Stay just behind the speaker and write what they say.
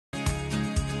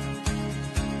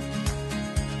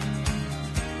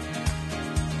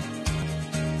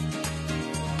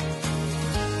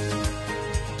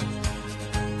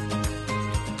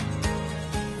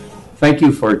Thank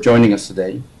you for joining us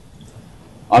today.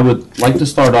 I would like to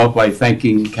start off by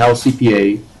thanking Cal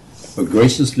CPA for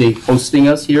graciously hosting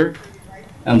us here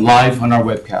and live on our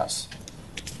webcast.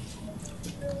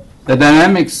 The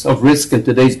dynamics of risk in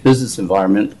today's business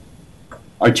environment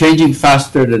are changing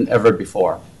faster than ever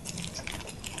before.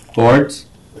 Boards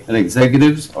and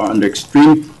executives are under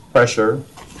extreme pressure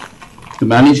to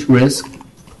manage risk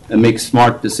and make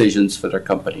smart decisions for their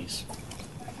companies.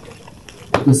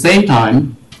 At the same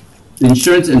time, the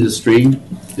insurance industry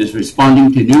is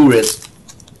responding to new risks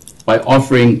by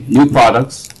offering new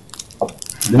products,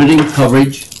 limiting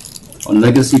coverage on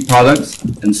legacy products,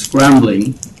 and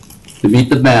scrambling to meet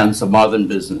the demands of modern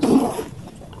business.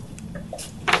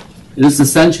 It is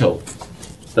essential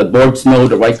that boards know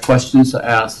the right questions to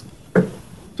ask to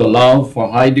allow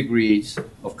for high degrees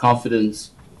of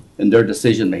confidence in their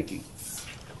decision-making.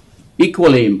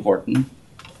 Equally important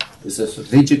is a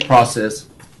strategic process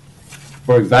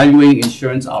for evaluating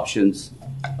insurance options,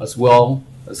 as well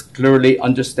as clearly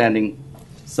understanding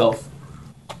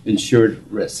self-insured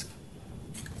risk.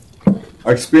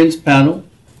 Our experienced panel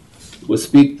will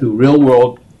speak to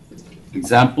real-world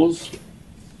examples,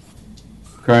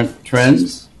 current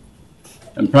trends,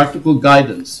 and practical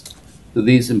guidance to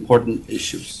these important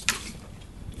issues.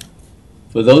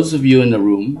 For those of you in the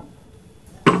room,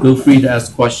 feel free to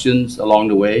ask questions along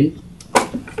the way.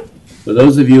 For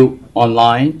those of you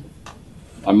online,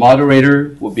 our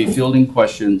moderator will be fielding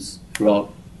questions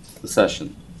throughout the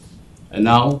session. And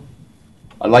now,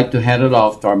 I'd like to hand it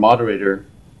off to our moderator,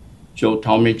 Joe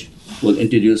Talmadge, who will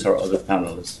introduce our other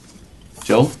panelists.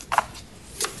 Joe?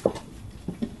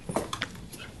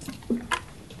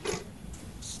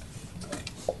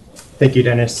 Thank you,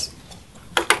 Dennis.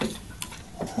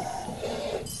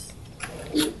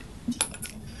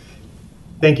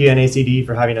 Thank you, NACD,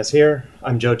 for having us here.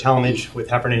 I'm Joe Talmadge with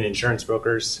Heffernan Insurance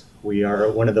Brokers. We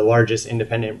are one of the largest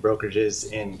independent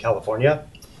brokerages in California.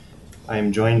 I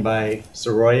am joined by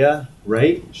Soraya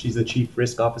Wright. She's the Chief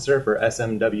Risk Officer for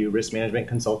SMW Risk Management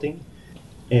Consulting,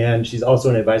 and she's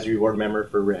also an advisory board member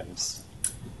for RIMS.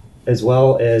 As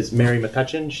well as Mary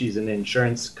McCutcheon. She's an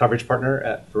insurance coverage partner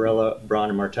at Varela,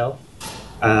 Braun & Martel.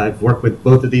 I've worked with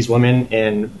both of these women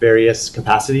in various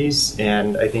capacities,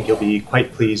 and I think you'll be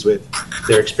quite pleased with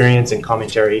their experience and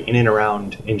commentary in and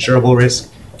around insurable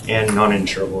risk and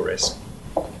non-insurable risk.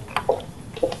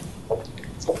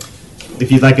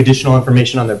 If you'd like additional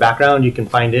information on their background, you can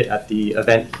find it at the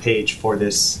event page for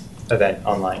this event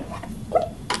online.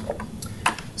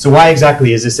 So why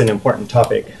exactly is this an important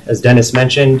topic? As Dennis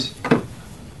mentioned,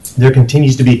 there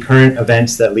continues to be current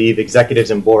events that leave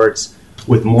executives and boards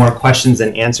with more questions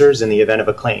than answers in the event of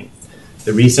a claim.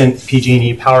 The recent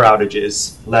PG&E power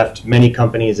outages left many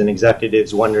companies and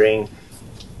executives wondering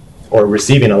or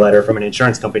receiving a letter from an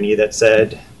insurance company that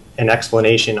said an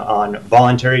explanation on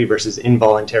voluntary versus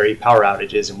involuntary power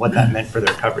outages and what that meant for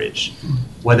their coverage,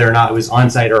 whether or not it was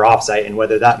on-site or off-site and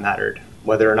whether that mattered,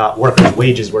 whether or not workers'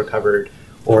 wages were covered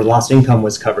or lost income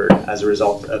was covered as a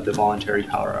result of the voluntary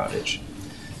power outage.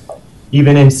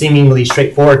 Even in seemingly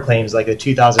straightforward claims like the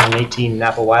 2018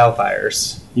 Napa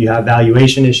wildfires, you have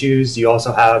valuation issues. You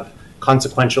also have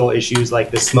consequential issues like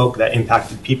the smoke that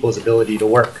impacted people's ability to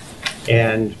work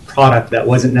and product that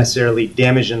wasn't necessarily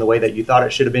damaged in the way that you thought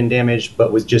it should have been damaged,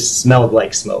 but was just smelled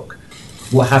like smoke.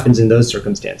 What happens in those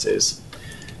circumstances?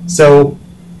 So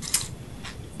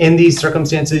in these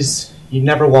circumstances, you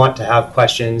never want to have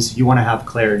questions. You want to have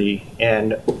clarity.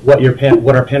 And what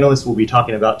our panelists will be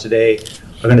talking about today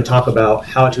are going to talk about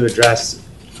how to address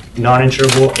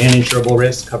non-insurable and insurable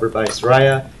risk covered by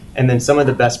Soraya, and then some of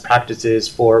the best practices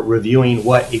for reviewing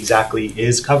what exactly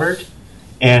is covered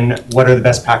and what are the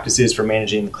best practices for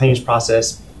managing the claims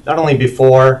process, not only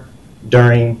before,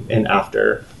 during, and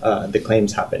after the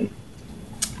claims happen.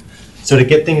 So to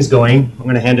get things going, I'm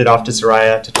going to hand it off to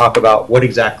Soraya to talk about what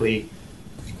exactly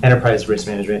enterprise risk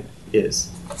management is.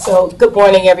 So good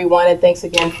morning, everyone, and thanks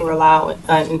again for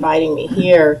inviting me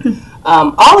here.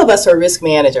 All of us are risk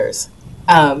managers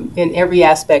in every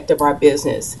aspect of our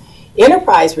business.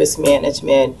 Enterprise risk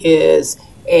management is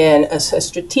a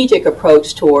strategic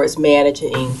approach towards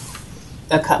managing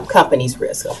a company's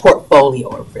risk, a portfolio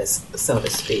of risk, so to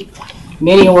speak.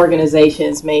 Many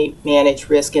organizations may manage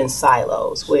risk in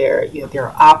silos where there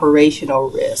are operational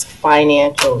risk,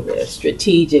 financial risk,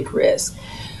 strategic risk.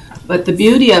 But the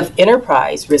beauty of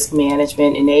enterprise risk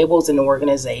management enables an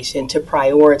organization to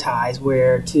prioritize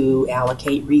where to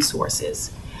allocate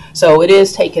resources. So it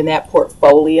is taking that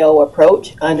portfolio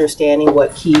approach, understanding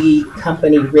what key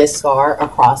company risks are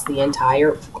across the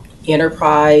entire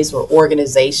enterprise or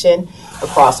organization,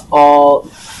 across all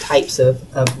types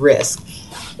of risk.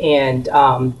 And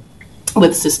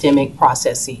with systemic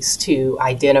processes to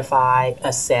identify,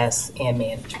 assess, and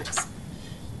manage risk.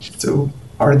 So,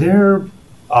 are there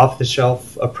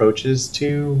off-the-shelf approaches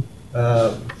to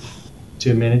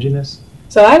managing this?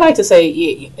 So I like to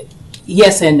say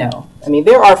yes and no. I mean,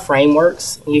 there are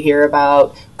frameworks. You hear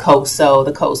about COSO,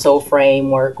 the COSO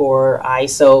framework, or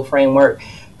ISO framework.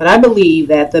 But I believe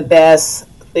that the best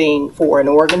thing for an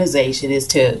organization is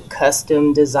to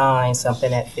custom design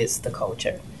something that fits the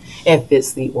culture and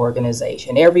fits the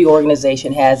organization. Every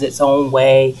organization has its own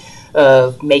way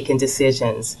of making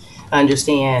decisions.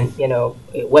 Understand,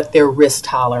 what their risk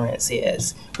tolerance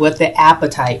is, what the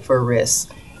appetite for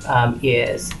risk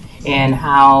is, and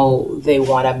how they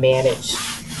want to manage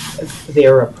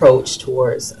their approach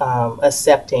towards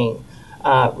accepting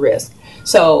risk.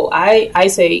 So I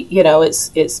say,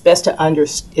 it's best to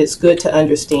it's good to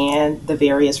understand the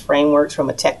various frameworks from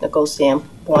a technical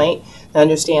standpoint, to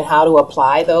understand how to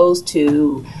apply those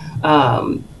to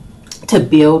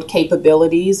build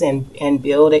capabilities and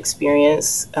build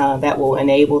experience that will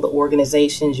enable the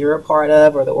organizations you're a part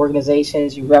of or the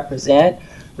organizations you represent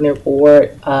and their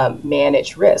board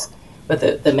manage risk.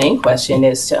 But the main question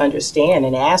is to understand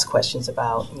and ask questions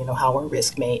about, how are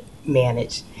risk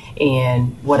managed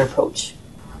and what approach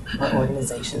are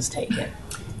organizations taking.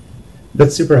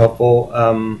 That's super helpful.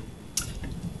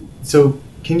 So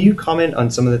can you comment on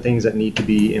some of the things that need to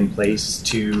be in place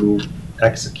to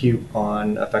execute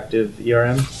on effective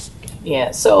ERM?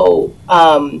 Yeah, so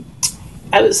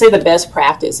I would say the best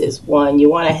practice is, one, you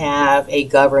want to have a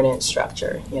governance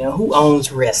structure. Who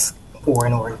owns risk for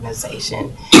an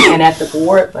organization? And at the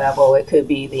board level, it could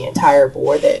be the entire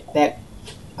board that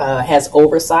has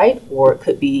oversight, or it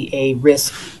could be a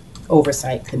risk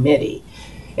oversight committee.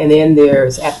 And then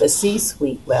there's at the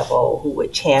C-suite level who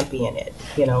would champion it.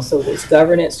 So this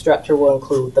governance structure will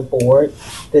include the board,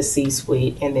 the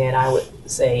C-suite, and then I would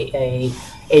say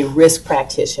a risk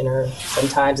practitioner.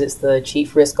 Sometimes it's the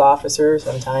chief risk officer,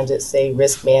 sometimes it's a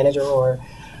risk manager, or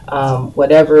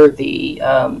whatever the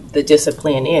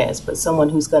discipline is. But someone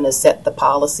who's going to set the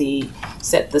policy,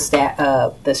 set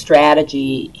the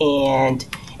strategy,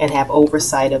 and have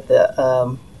oversight of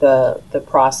the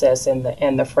process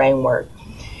and the framework.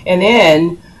 And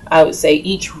then I would say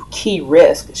each key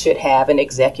risk should have an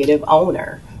executive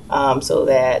owner, so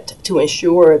that to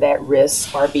ensure that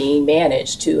risks are being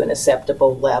managed to an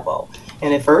acceptable level.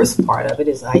 And the first part of it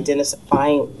is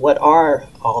identifying what are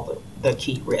all the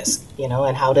key risks,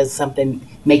 and how does something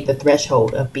make the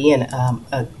threshold of being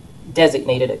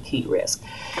designated a key risk.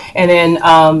 And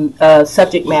then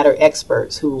subject matter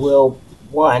experts who will,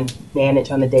 one, manage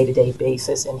on a day-to-day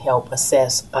basis and help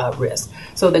assess risk.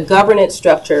 So the governance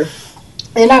structure,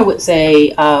 and I would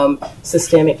say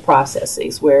systemic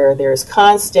processes where there's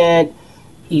constant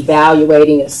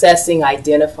evaluating, assessing,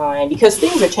 identifying, because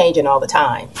things are changing all the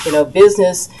time.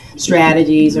 Business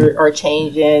strategies are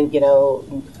changing. There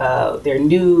are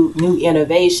new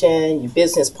innovation, your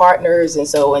business partners, and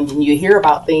so when you hear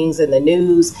about things in the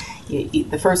news,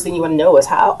 the first thing you want to know is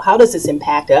how does this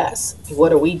impact us?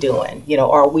 What are we doing?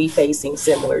 Are we facing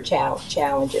similar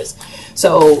challenges?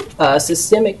 So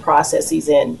systemic processes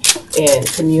and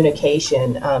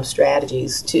communication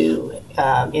strategies to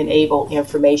enable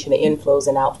information, inflows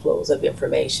and outflows of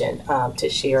information to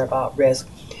share about risk.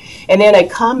 And then a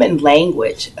common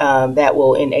language that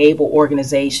will enable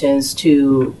organizations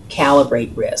to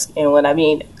calibrate risk. And when I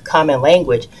mean common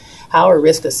language, how are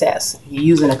risk assessed? You're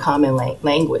using a common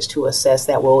language to assess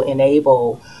that will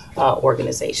enable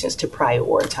organizations to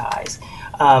prioritize.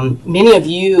 Many of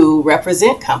you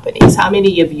represent companies. How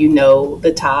many of you know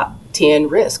the top 10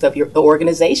 risks of the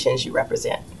organizations you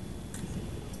represent?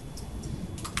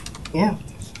 Yeah.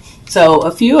 So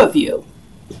a few of you.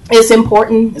 It's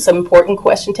important. It's an important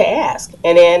question to ask.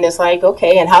 And then it's like,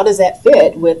 okay, and how does that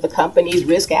fit with the company's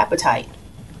risk appetite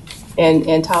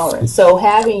and tolerance? So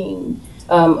having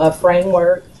a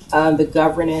framework, the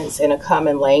governance, and a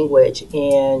common language,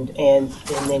 and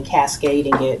then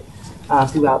cascading it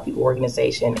throughout the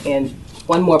organization. And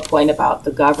one more point about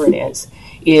the governance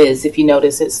is, if you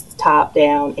notice, it's top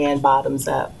down and bottoms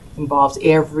up. Involves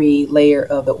every layer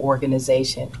of the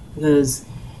organization, because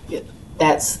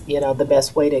that's the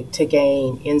best way to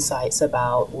gain insights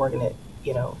about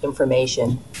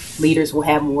information. Leaders will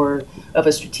have more of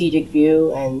a strategic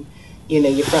view, and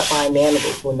your frontline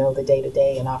managers will know the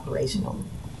day-to-day and operational.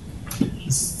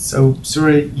 So,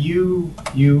 Soraya,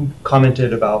 you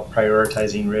commented about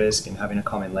prioritizing risk and having a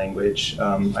common language.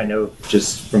 I know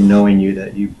just from knowing you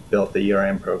that you built the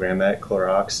ERM program at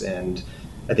Clorox, and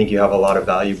I think you have a lot of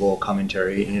valuable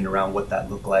commentary in and around what that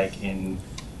looked like in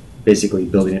basically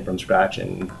building it from scratch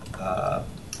and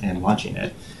launching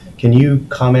it. Can you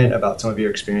comment about some of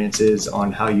your experiences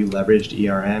on how you leveraged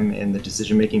ERM in the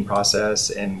decision-making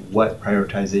process and what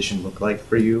prioritization looked like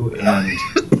for you and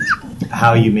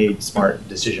how you made smart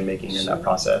decision-making in that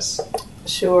process?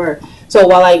 Sure. So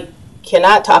while I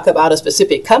cannot talk about a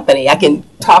specific company, I can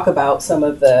talk about some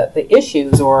of the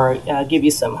issues or give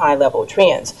you some high-level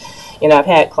trends. I've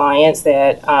had clients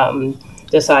that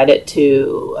decided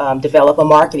to develop a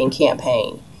marketing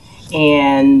campaign.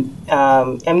 And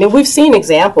we've seen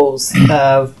examples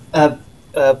of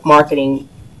marketing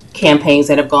campaigns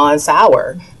that have gone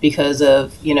sour because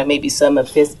of maybe some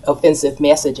offensive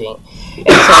messaging. And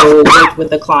so we worked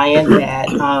with a client that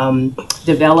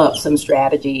developed some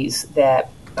strategies that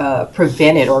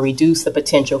prevented or reduced the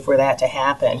potential for that to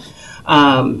happen.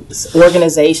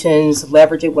 Organizations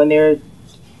leverage it when they're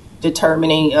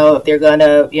determining if they're going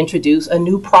to introduce a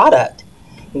new product.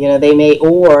 They may,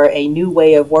 or a new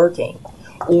way of working,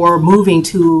 or moving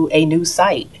to a new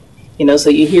site. So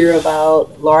you hear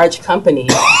about large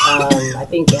companies. I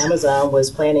think Amazon was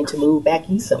planning to move back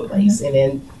east someplace, and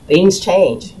then things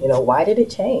change. Why did it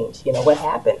change? What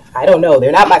happened? I don't know.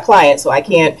 They're not my client, so I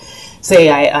can't say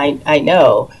I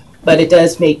know. But it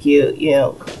does make you,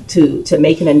 to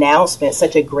make an announcement,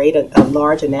 such a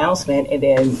large announcement, and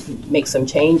then make some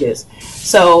changes.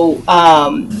 So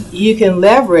you can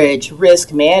leverage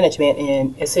risk management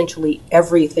in essentially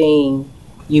everything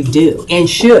you do and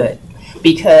should,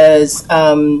 because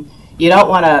you don't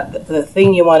want to. The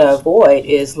thing you want to avoid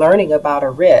is learning about a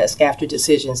risk after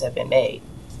decisions have been made.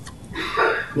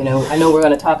 I know we're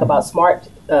going to talk about smart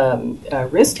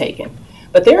risk taking,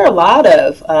 but there are a lot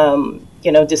of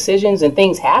decisions and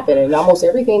things happen, and almost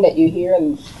everything that you hear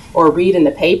or read in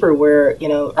the paper where,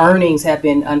 earnings have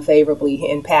been unfavorably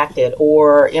impacted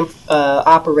or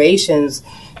operations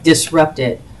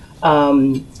disrupted.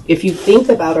 If you think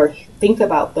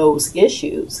about those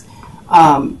issues,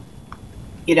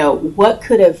 what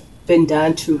could have been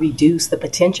done to reduce the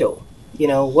potential?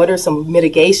 What are some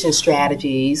mitigation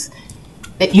strategies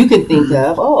that you can think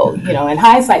of? And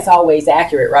hindsight's always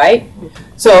accurate, right?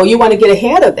 So you want to get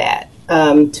ahead of that.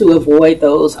 To avoid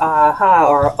those aha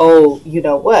or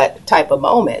what type of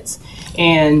moments,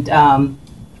 and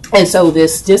so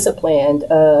this discipline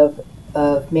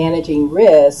of managing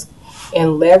risk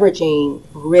and leveraging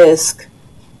risk,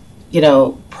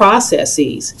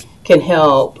 processes can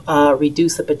help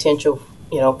reduce the potential,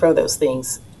 for those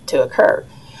things to occur.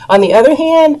 On the other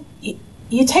hand,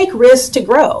 you take risks to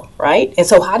grow, right? And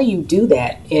so how do you do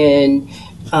that and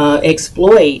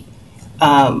exploit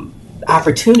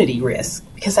opportunity risk?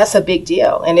 Because that's a big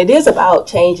deal. And it is about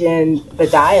changing the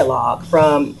dialogue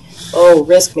from,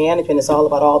 risk management is all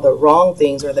about all the wrong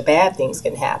things or the bad things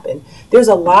can happen. There's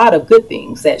a lot of good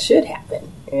things that should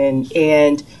happen.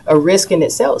 And a risk in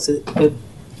itself is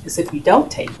if you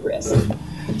don't take risk.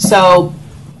 So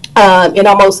in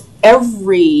almost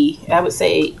every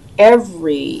aspect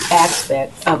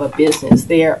of a business,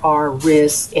 there are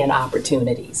risks and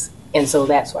opportunities. And so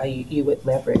that's why you would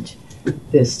leverage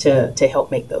this to help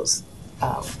make those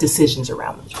decisions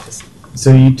around the choice.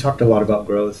 So you talked a lot about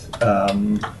growth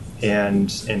and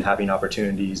having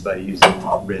opportunities by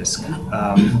using risk.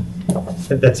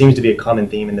 That seems to be a common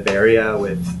theme in the Bay Area,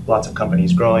 with lots of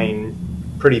companies growing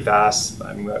pretty fast.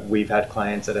 We've had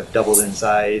clients that have doubled in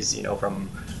size, from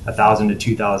 1,000 to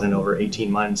 2,000 over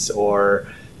 18 months, or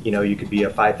you could be a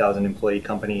 5,000 employee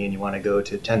company and you want to go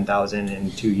to 10,000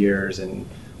 in 2 years, and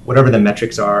whatever the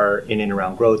metrics are in and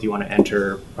around growth, you want to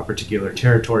enter a particular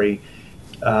territory.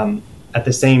 At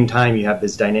the same time, you have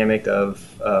this dynamic of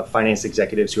finance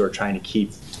executives who are trying to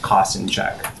keep costs in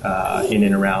check in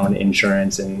and around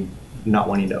insurance and not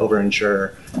wanting to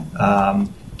overinsure.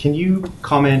 Can you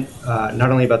comment not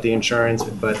only about the insurance,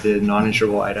 but the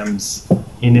non-insurable items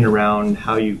in and around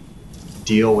how you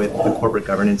deal with the corporate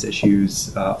governance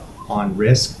issues on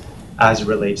risk as it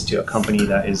relates to a company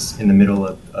that is in the middle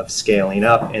of scaling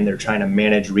up and they're trying to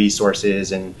manage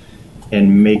resources and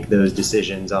make those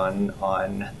decisions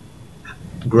on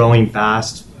growing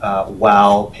fast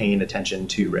while paying attention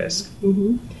to risk?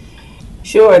 Mm-hmm.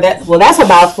 Sure. That's a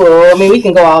mouthful. I mean, we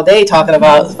can go all day talking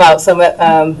about some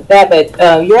of that, but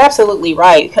you're absolutely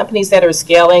right. Companies that are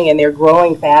scaling and they're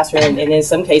growing faster, and in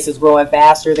some cases growing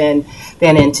faster than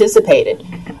anticipated.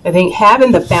 I think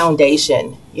having the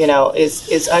foundation,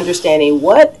 is understanding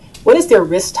what is their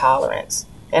risk tolerance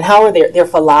and how are their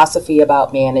philosophy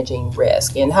about managing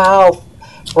risk, and how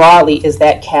broadly is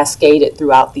that cascaded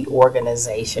throughout the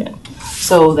organization,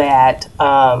 so that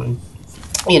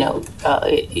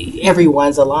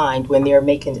everyone's aligned when they're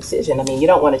making a decision. I mean, you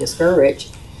don't want to discourage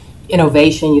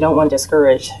innovation. You don't want to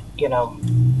discourage,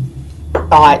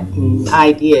 thought and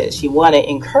ideas. You want to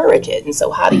encourage it. And so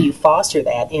how do you foster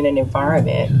that in an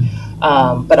environment,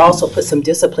 but also put some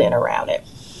discipline around it?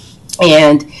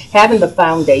 And having the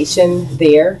foundation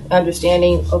there,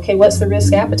 understanding, okay, what's the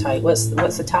risk appetite? What's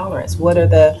the tolerance? What are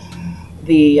the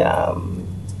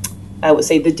I would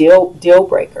say the deal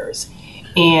breakers,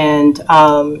 and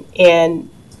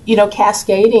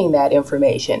cascading that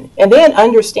information, and then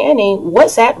understanding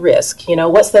what's at risk.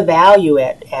 What's the value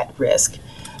at risk?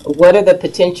 What are the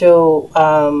potential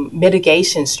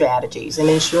mitigation strategies? And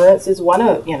insurance is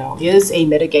is a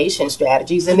mitigation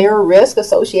strategies, and there are risks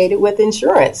associated with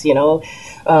insurance.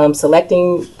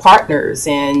 Selecting partners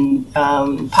and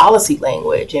policy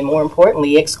language, and more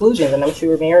importantly, exclusions. And I'm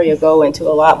sure Mary will go into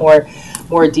a lot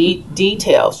more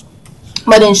details.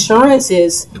 But insurance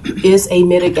is a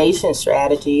mitigation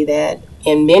strategy that,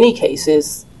 in many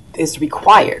cases, is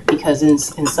required, because in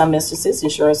some instances,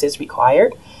 insurance is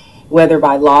required, whether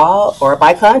by law or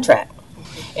by contract.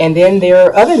 And then there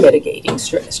are other mitigating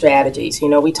strategies.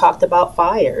 We talked about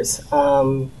fires.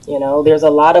 There's a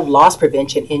lot of loss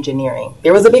prevention engineering.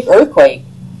 There was a big earthquake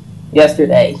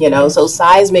yesterday, so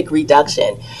seismic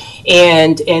reduction.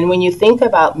 And when you think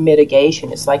about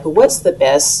mitigation, it's like, what's the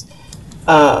best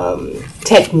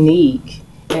technique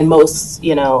and most,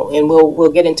 and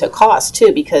we'll get into cost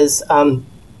too, because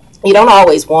you don't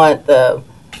always want the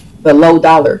low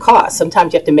dollar cost.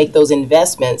 Sometimes you have to make those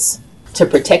investments to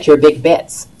protect your big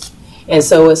bets. And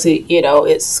so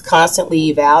it's constantly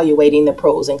evaluating the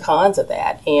pros and cons of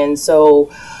that. And so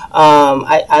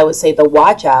I would say the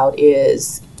watch out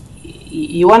is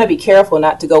you want to be careful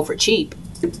not to go for cheap,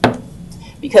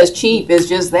 because cheap is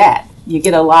just that. You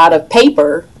get a lot of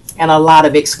paper and a lot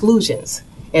of exclusions.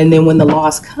 And then when the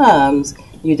loss comes,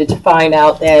 you find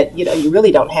out that you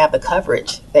really don't have the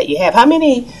coverage that you have. How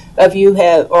many of you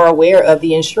are aware of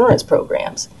the insurance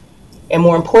programs? And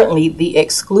more importantly, the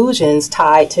exclusions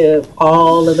tied to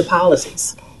all of the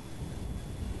policies.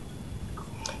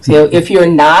 So if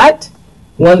you're not,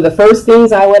 one of the first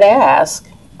things I would ask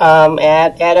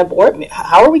at a board meeting,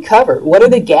 how are we covered? What are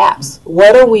the gaps?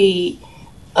 What are we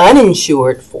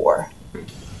uninsured for?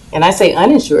 And I say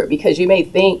uninsured because you may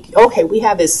think, okay, we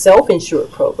have this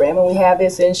self-insured program and we have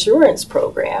this insurance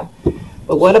program,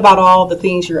 but what about all the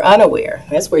things you're unaware?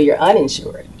 That's where you're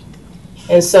uninsured.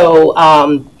 And so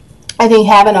I think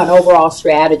having an overall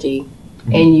strategy,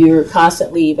 and you're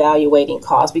constantly evaluating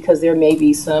costs, because there may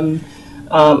be some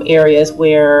areas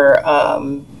where,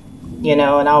 and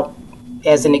I'll,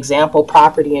 as an example,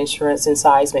 property insurance and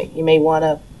seismic, you may want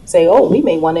to say, we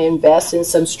may want to invest in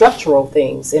some structural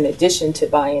things in addition to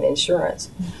buying insurance.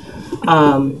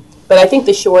 But I think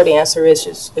the short answer is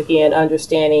just, again,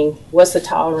 understanding what's the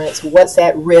tolerance, what's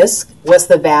at risk, what's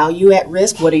the value at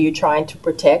risk, what are you trying to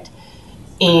protect,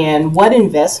 and what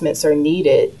investments are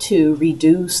needed to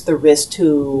reduce the risk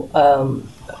to,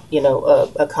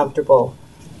 a comfortable,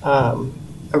 a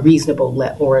reasonable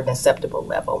or an acceptable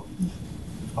level.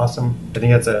 Awesome. I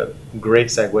think that's a great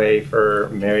segue for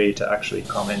Mary to actually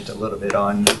comment a little bit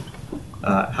on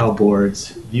how boards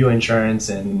view insurance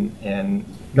and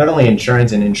not only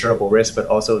insurance and insurable risk, but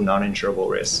also non-insurable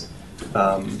risk.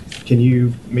 Can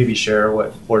you maybe share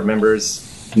what board members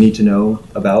need to know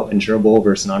about insurable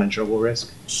versus non-insurable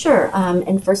risk? Sure.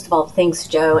 And first of all, thanks,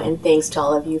 Joe, and thanks to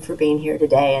all of you for being here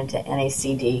today, and to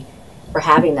NACD for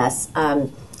having us.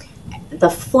 The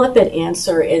flippant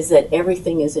answer is that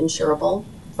everything is insurable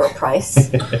for a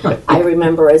price. I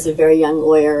remember as a very young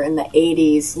lawyer in the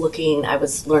 80s I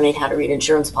was learning how to read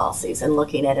insurance policies and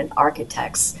looking at an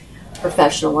architect's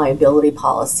professional liability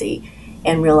policy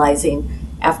and realizing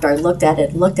after I looked at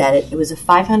it, it was a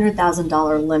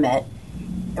 $500,000 limit.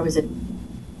 There was a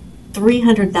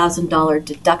 $300,000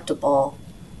 deductible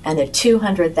and a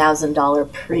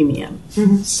 $200,000 premium.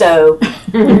 So,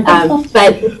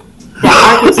 but the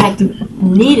architect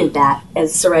needed that,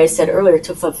 as Soraya said earlier,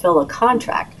 to fulfill a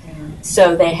contract.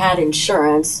 So they had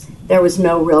insurance. There was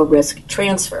no real risk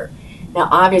transfer. Now,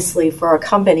 obviously, for a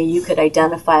company, you could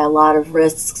identify a lot of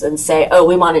risks and say,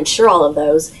 we want to insure all of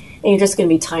those, and you're just going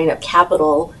to be tying up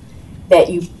capital that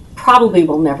you probably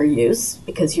will never use,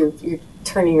 because you're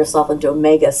turning yourself into a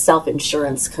mega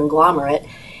self-insurance conglomerate,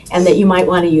 and that you might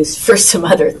want to use for some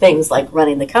other things like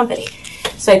running the company.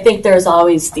 So I think there's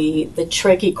always the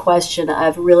tricky question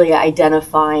of really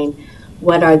identifying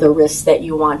what are the risks that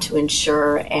you want to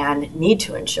insure and need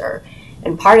to insure.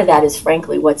 And part of that is,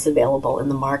 frankly, what's available in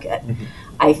the market. Mm-hmm.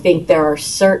 I think there are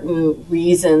certain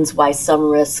reasons why some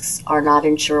risks are not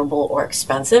insurable or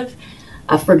expensive.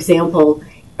 For example,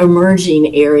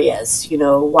 emerging areas. You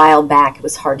know, a while back it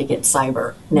was hard to get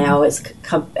cyber. Now,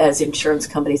 as insurance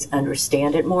companies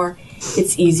understand it more,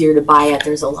 it's easier to buy it.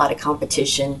 There's a lot of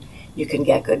competition. You can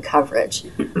get good coverage.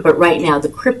 But right now, the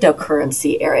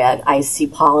cryptocurrency area, I see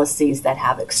policies that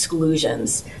have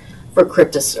exclusions for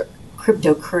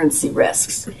cryptocurrency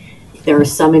risks. There are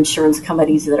some insurance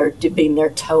companies that are dipping their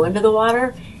toe into the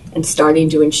water and starting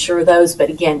to insure those, but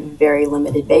again, very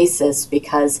limited basis,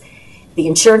 because the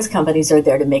insurance companies are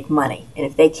there to make money. And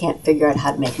if they can't figure out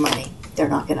how to make money, they're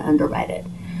not going to underwrite it.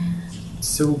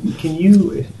 So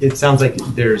it sounds like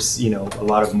there's, a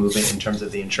lot of movement in terms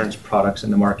of the insurance products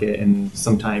in the market, and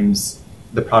sometimes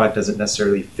the product doesn't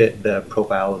necessarily fit the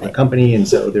profile of the company, and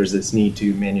so there's this need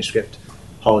to manuscript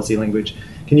policy language.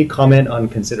 Can you comment on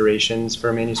considerations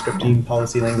for manuscripting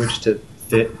policy language to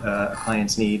fit a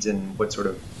client's needs, and what sort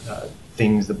of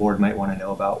things the board might want to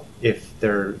know about if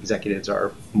their executives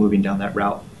are moving down that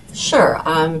route? Sure.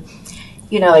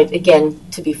 Again,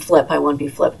 to be flip, I won't be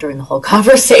flip during the whole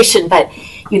conversation, but,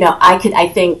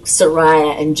 I think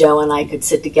Soraya and Joe and I could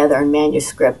sit together and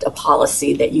manuscript a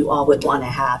policy that you all would want to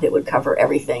have. It would cover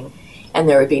everything, and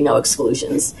there would be no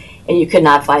exclusions, and you could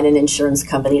not find an insurance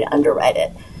company to underwrite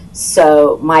it.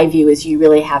 So my view is you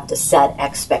really have to set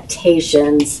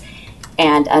expectations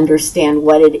and understand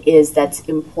what it is that's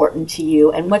important to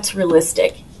you and what's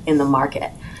realistic in the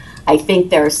market. I think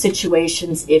there are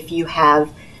situations, if you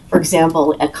have, for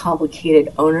example, a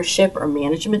complicated ownership or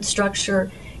management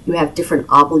structure, you have different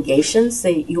obligations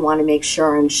that you want to make sure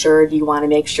are insured. You want to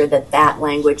make sure that that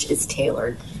language is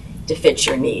tailored to fit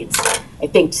your needs. I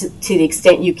think to the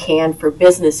extent you can for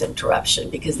business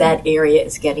interruption, because that area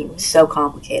is getting so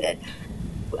complicated.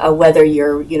 Whether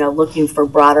you're looking for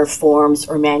broader forms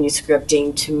or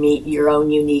manuscripting to meet your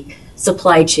own unique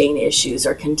supply chain issues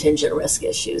or contingent risk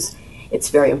issues, it's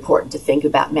very important to think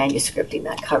about manuscripting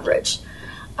that coverage.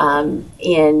 And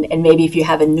maybe if you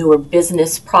have a newer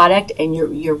business product and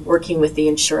you're working with the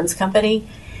insurance company,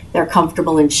 they're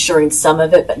comfortable insuring some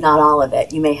of it, but not all of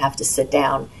it. You may have to sit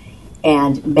down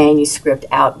and manuscript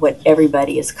out what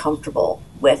everybody is comfortable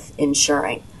with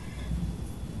insuring.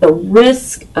 The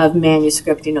risk of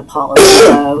manuscripting a policy,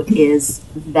 though, is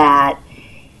that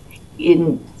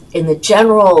in the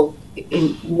general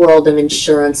world of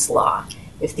insurance law,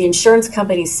 if the insurance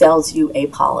company sells you a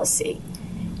policy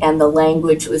and the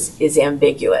language is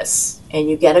ambiguous and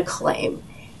you get a claim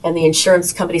and the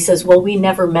insurance company says, well, we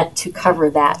never meant to cover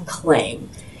that claim,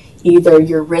 either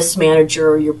your risk manager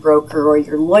or your broker or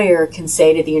your lawyer can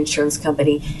say to the insurance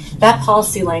company, that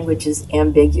policy language is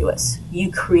ambiguous.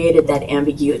 You created that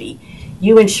ambiguity.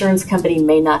 You, insurance company,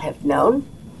 may not have known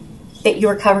that you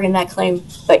were covering that claim,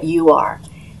 but you are.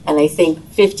 And I think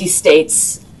 50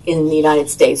 states in the United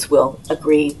States will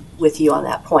agree with you on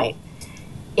that point.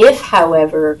 If,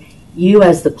 however, you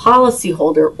as the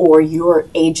policyholder or your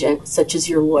agent, such as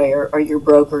your lawyer or your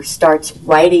broker, starts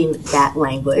writing that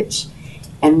language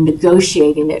and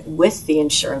negotiating it with the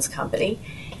insurance company,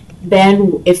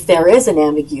 then if there is an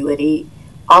ambiguity,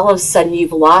 all of a sudden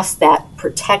you've lost that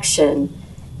protection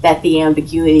that the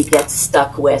ambiguity gets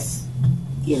stuck with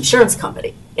the insurance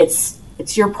company. It's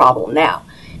your problem now.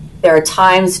 There are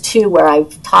times, too, where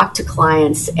I've talked to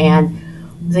clients and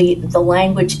the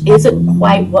language isn't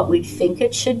quite what we think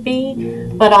it should be,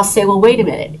 but I'll say, well, wait a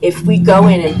minute. If we go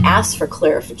in and ask for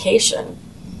clarification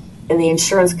and the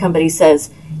insurance company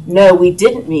says, no, we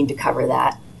didn't mean to cover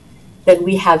that, then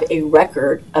we have a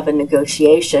record of a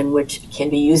negotiation which can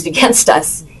be used against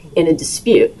us in a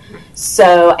dispute.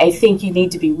 So I think you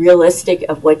need to be realistic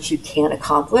of what you can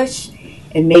accomplish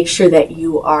and make sure that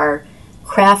you are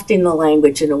crafting the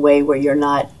language in a way where you're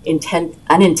not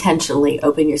unintentionally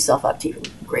opening yourself up to even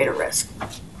greater risk.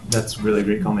 That's really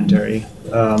great commentary.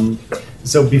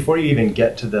 So before you even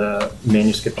get to the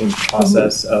manuscripting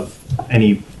process of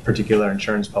any particular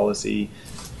insurance policy,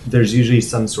 there's usually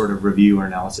some sort of review or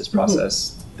analysis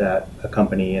process that a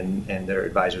company and their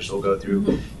advisors will go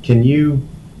through. Can you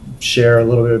share a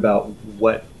little bit about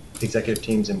what executive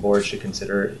teams and boards should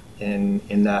consider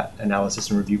in that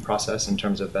analysis and review process in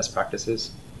terms of best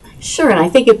practices? Sure, and I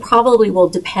think it probably will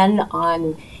depend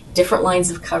on different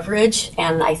lines of coverage,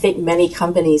 and I think many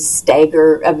companies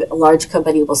stagger. A large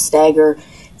company will stagger.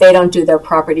 They don't do their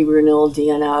property renewal,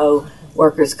 D&O,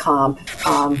 workers' comp,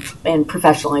 and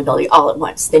professional liability all at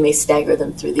once. They may stagger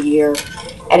them through the year,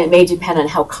 and it may depend on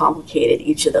how complicated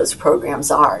each of those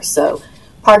programs are. So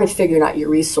part of figuring out your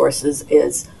resources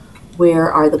is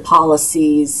where are the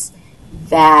policies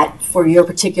that for your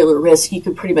particular risk you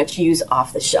can pretty much use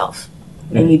off the shelf,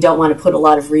 and you don't want to put a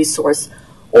lot of resource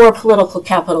or political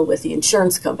capital with the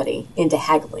insurance company into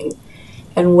haggling.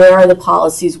 And where are the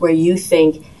policies where you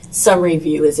think summary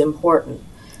view is important.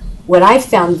 What I've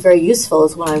found very useful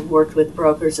is when I've worked with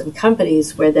brokers and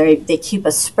companies where they keep a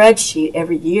spreadsheet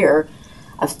every year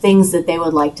of things that they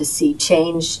would like to see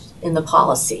changed in the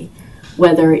policy,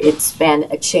 whether it's been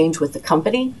a change with the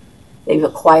company, they've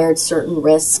acquired certain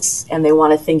risks, and they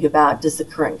want to think about, does the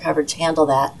current coverage handle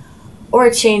that, or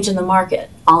a change in the market.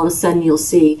 All of a sudden you'll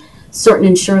see certain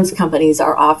insurance companies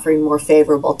are offering more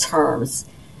favorable terms.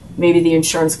 Maybe the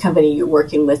insurance company you're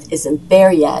working with isn't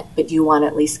there yet, but you want to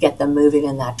at least get them moving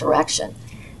in that direction.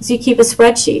 So you keep a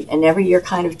spreadsheet and every year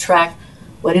kind of track,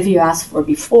 what have you asked for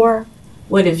before?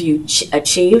 What have you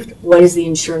achieved? What is the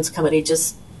insurance company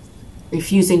just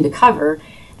refusing to cover?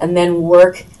 And then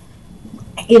work,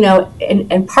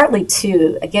 and partly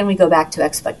too, again, we go back to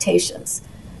expectations.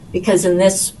 Because in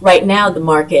this, right now, the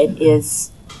market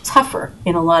is tougher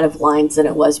in a lot of lines than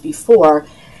it was before.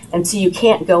 And so you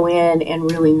can't go in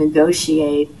and really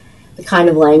negotiate the kind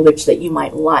of language that you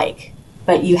might like.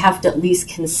 But you have to at least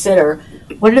consider,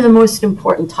 what are the most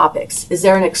important topics? Is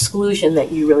there an exclusion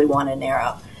that you really want to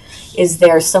narrow? Is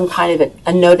there some kind of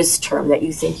a notice term that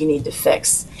you think you need to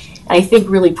fix? And I think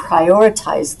really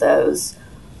prioritize those,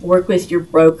 work with your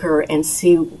broker and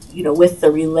see, with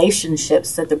the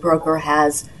relationships that the broker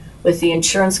has with the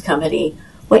insurance company,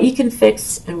 what you can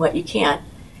fix and what you can't.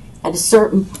 At a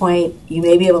certain point, you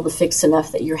may be able to fix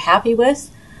enough that you're happy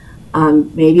with.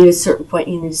 Maybe at a certain point,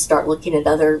 you need to start looking at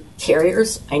other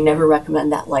carriers. I never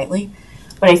recommend that lightly.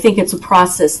 But I think it's a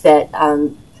process that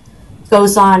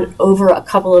goes on over a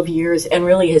couple of years and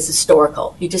really is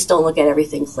historical. You just don't look at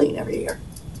everything clean every year.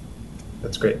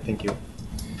 That's great. Thank you.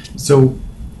 So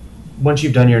once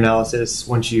you've done your analysis,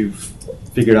 once you've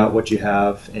figured out what you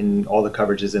have and all the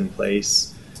coverage is in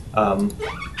place,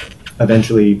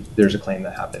 eventually there's a claim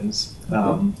that happens.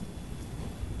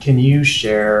 Can you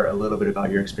share a little bit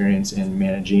about your experience in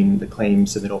managing the claim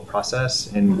submittal process,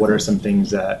 and what are some things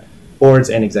that boards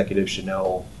and executives should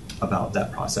know about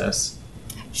that process?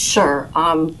 Sure.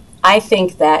 I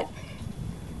think that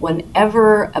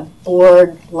whenever a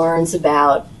board learns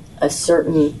about a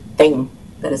certain thing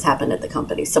that has happened at the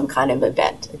company, some kind of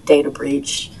event, a data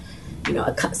breach,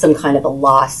 some kind of a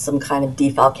loss, some kind of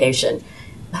defalcation,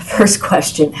 the first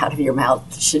question out of your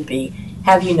mouth should be,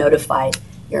 have you notified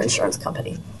your insurance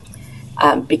company?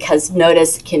 Because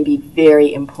notice can be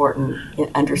very important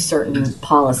under certain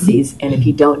policies, and if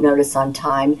you don't notice on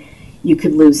time, you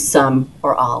could lose some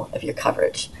or all of your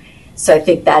coverage. So I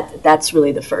think that's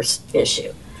really the first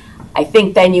issue. I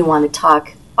think then you want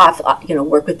to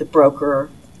work with the broker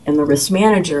and the risk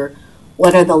manager.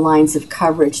 What are the lines of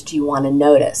coverage do you want to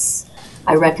notice?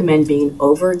 I recommend being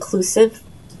over-inclusive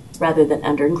rather than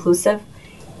under-inclusive.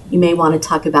 You may want to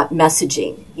talk about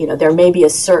messaging. There may be a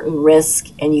certain risk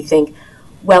and you think,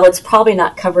 well, it's probably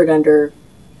not covered under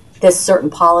this certain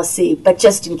policy, but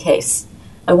just in case,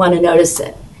 I want to notice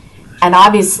it. And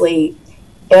obviously,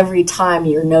 every time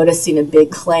you're noticing a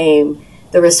big claim,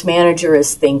 the risk manager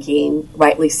is thinking,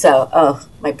 rightly so, oh,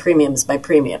 my premiums.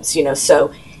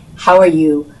 So how are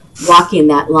you walking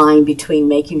that line between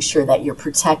making sure that you're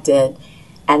protected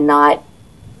and not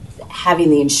having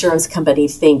the insurance company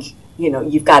think,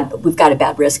 we've got a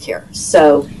bad risk here.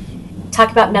 So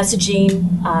talk about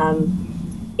messaging.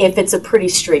 If it's a pretty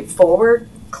straightforward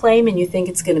claim and you think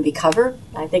it's going to be covered,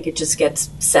 I think it just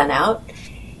gets sent out.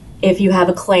 If you have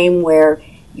a claim where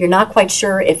you're not quite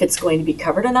sure if it's going to be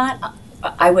covered or not,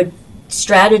 I would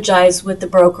strategize with the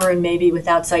broker and maybe with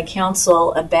outside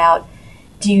counsel about,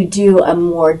 do you do a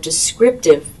more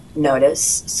descriptive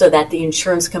notice so that the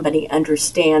insurance company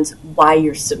understands why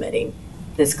you're submitting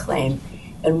this claim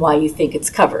and why you think it's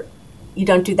covered. You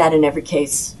don't do that in every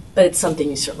case, but it's something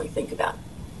you certainly think about.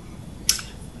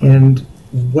 And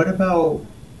what about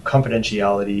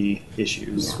confidentiality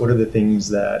issues? What are the things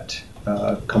that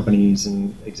companies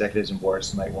and executives and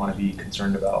boards might want to be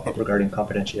concerned about regarding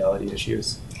confidentiality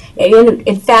issues?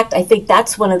 In fact, I think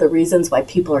that's one of the reasons why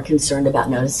people are concerned about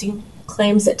noticing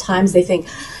claims. At times they think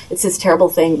it's this terrible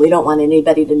thing. We don't want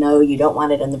anybody to know. You don't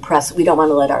want it in the press. We don't want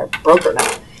to let our broker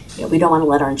know. We don't want to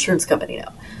let our insurance company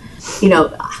know.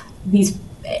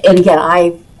 And again,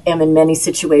 I am in many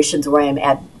situations where I am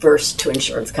adverse to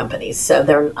insurance companies.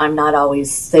 So I'm not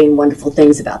always saying wonderful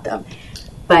things about them.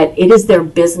 But it is their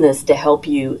business to help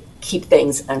you keep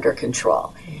things under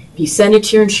control. If you send it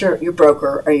to your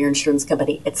broker or your insurance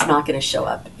company, it's not going to show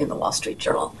up in the Wall Street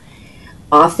Journal.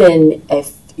 Often,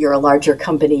 if you're a larger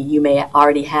company, you may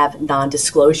already have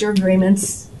non-disclosure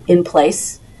agreements in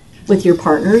place with your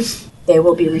partners. They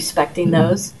will be respecting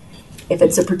those. If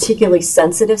it's a particularly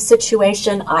sensitive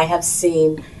situation, I have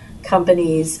seen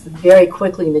companies very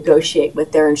quickly negotiate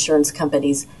with their insurance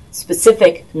companies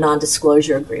specific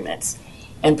non-disclosure agreements.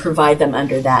 and provide them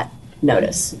under that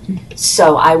notice.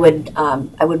 So I would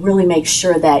really make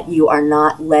sure that you are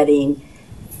not letting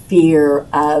fear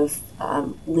of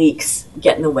leaks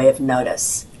get in the way of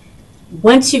notice.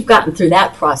 Once you've gotten through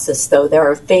that process, though, there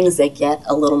are things that get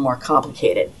a little more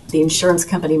complicated. The insurance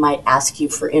company might ask you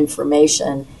for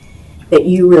information that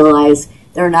you realize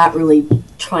they're not really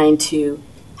trying to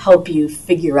help you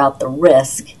figure out the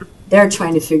risk. They're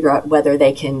trying to figure out whether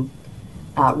they can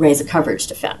raise a coverage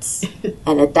defense.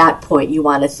 And at that point, you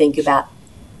want to think about,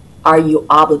 are you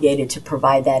obligated to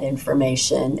provide that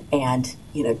information? And,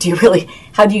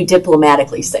 how do you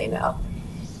diplomatically say no?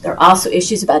 There are also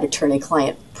issues about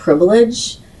attorney-client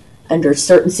privilege under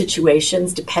certain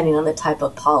situations, depending on the type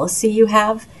of policy you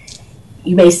have.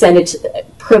 You may send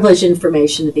privileged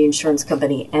information to the insurance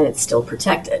company and it's still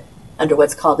protected under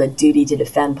what's called a duty to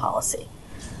defend policy.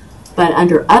 But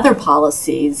under other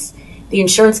policies, the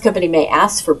insurance company may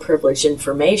ask for privileged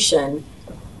information,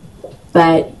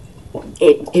 but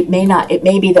it may not. It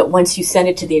may be that once you send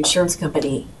it to the insurance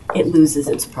company, it loses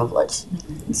its privilege.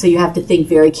 So you have to think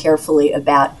very carefully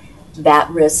about that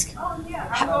risk,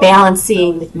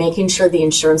 balancing, making sure the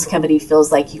insurance company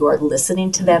feels like you are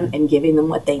listening to them and giving them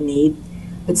what they need,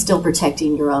 but still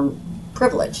protecting your own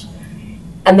privilege.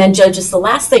 And then, Joe, just the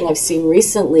last thing I've seen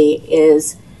recently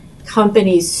is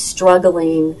companies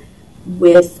struggling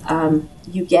with,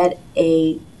 you get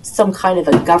some kind of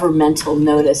a governmental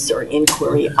notice or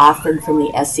inquiry offered from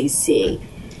the SEC.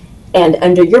 And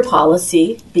under your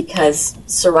policy, because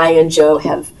Soraya and Joe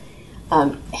have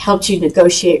helped you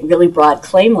negotiate really broad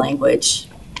claim language,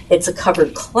 it's a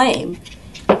covered claim,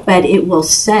 but it will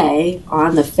say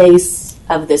on the face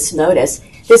of this notice,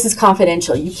 this is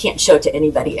confidential. You can't show it to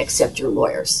anybody except your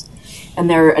lawyers. And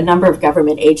there are a number of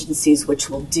government agencies which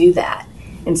will do that.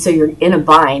 And so you're in a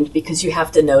bind because you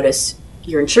have to notice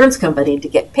your insurance company to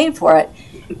get paid for it,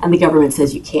 and the government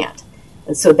says you can't.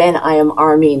 And so then I am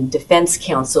arming defense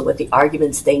counsel with the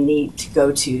arguments they need to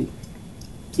go to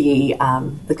the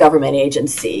government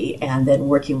agency, and then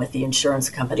working with the insurance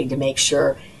company to make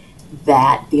sure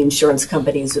that the insurance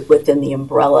company is within the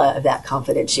umbrella of that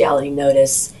confidentiality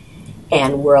notice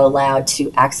and we're allowed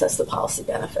to access the policy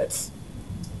benefits.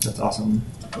 That's awesome.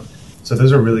 So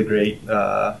those are really great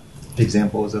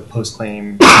examples of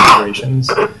post-claim considerations.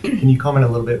 Can you comment a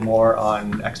little bit more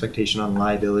on expectation on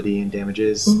liability and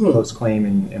damages post-claim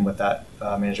and what that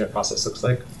management process looks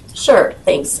like? Sure,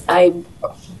 thanks.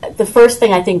 The first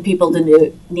thing I think people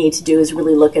need to do is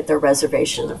really look at their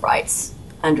reservation of rights,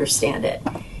 understand it.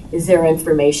 Is there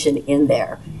information in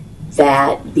there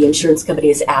that the insurance company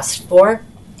has asked for?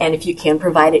 And if you can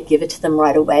provide it, give it to them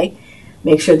right away.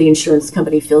 Make sure the insurance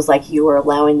company feels like you are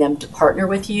allowing them to partner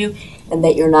with you and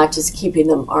that you're not just keeping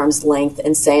them arm's length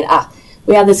and saying,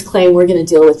 we have this claim, we're going to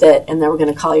deal with it, and then we're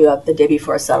going to call you up the day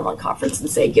before a settlement conference and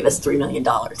say, give us $3 million.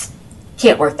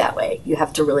 Can't work that way. You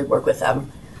have to really work with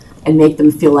them and make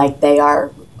them feel like they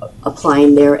are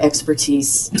applying their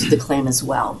expertise to the claim as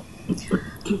well.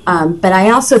 But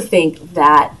I also think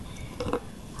that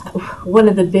one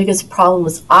of the biggest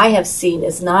problems I have seen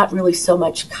is not really so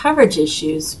much coverage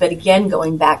issues, but again,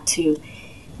 going back to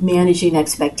managing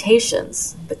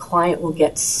expectations. The client will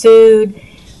get sued.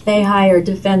 They hire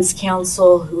defense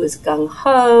counsel who is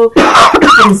gung-ho,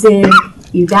 comes in,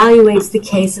 evaluates the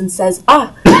case and says,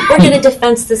 we're going to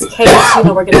defense this case.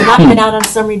 We're going to knock it out on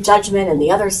summary judgment, and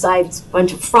the other side's a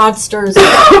bunch of fraudsters.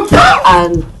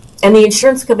 And the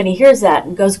insurance company hears that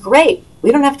and goes, great,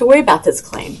 we don't have to worry about this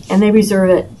claim. And they reserve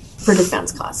it for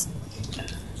defense costs.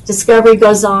 Discovery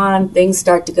goes on, things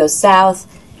start to go south.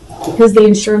 Because the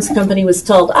insurance company was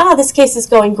told, this case is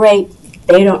going great,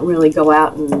 they don't really go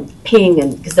out and ping,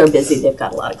 and because they're busy, they've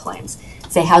got a lot of claims.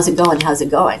 Say, how's it going, how's it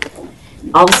going?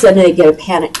 All of a sudden they get a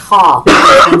panic call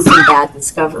and some bad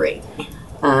discovery.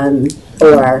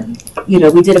 Or,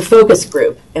 we did a focus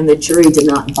group and the jury did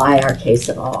not buy our case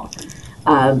at all.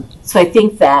 So I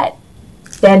think that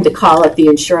then to call up the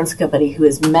insurance company who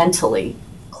has mentally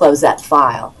closed that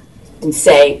file and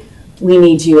say, we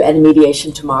need you at a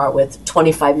mediation tomorrow with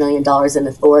 $25 million in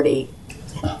authority,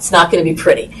 it's not going to be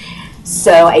pretty.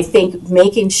 So I think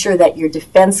making sure that your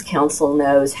defense counsel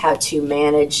knows how to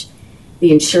manage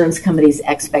the insurance company's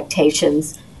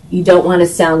expectations. You don't want to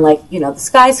sound like, the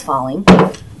sky's falling,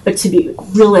 but to be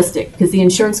realistic, because the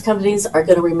insurance companies are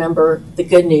going to remember the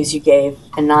good news you gave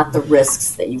and not the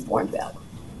risks that you've warned about.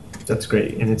 That's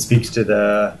great, and it speaks to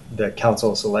the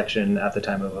counsel selection at the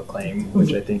time of a claim,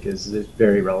 which I think is a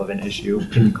very relevant issue.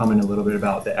 Can you comment a little bit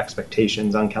about the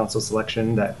expectations on counsel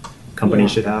selection that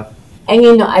companies should have?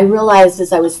 And I realized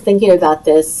as I was thinking about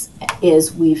this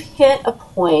is we've hit a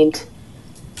point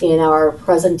in our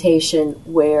presentation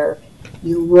where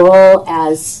your role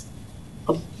as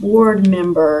a board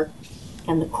member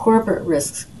and the corporate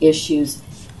risk issues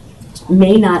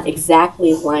may not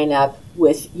exactly line up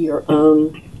with your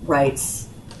own rights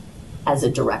as a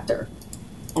director.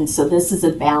 And so this is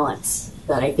a balance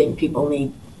that I think people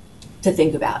need to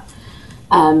think about.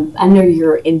 Under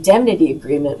your indemnity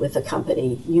agreement with a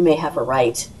company, you may have a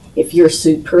right, if you're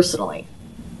sued personally,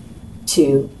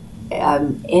 to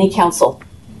any counsel,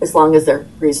 as long as they're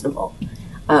reasonable.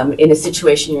 In a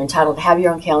situation, you're entitled to have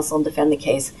your own counsel and defend the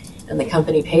case, and the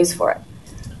company pays for it.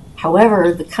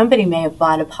 However, the company may have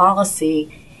bought a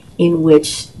policy in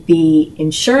which the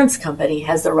insurance company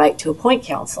has the right to appoint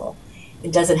counsel.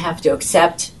 It doesn't have to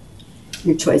accept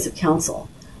your choice of counsel.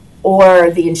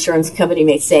 Or the insurance company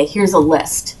may say, here's a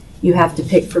list. You have to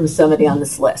pick from somebody on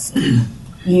this list. The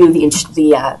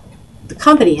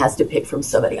company has to pick from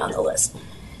somebody on the list.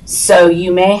 So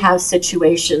you may have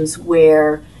situations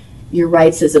where your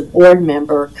rights as a board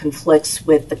member conflicts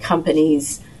with the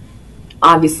company's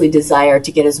obviously desire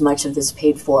to get as much of this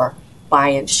paid for by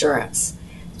insurance.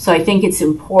 So I think it's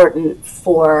important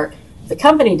for the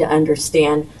company to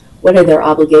understand what are their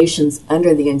obligations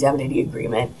under the indemnity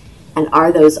agreement, and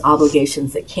are those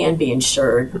obligations that can be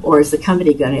insured, or is the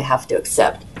company going to have to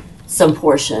accept some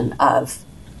portion of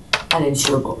an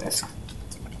insurable risk?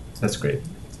 That's great.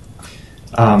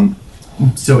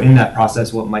 So in that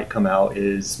process, what might come out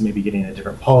is maybe getting a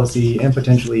different policy and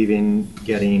potentially even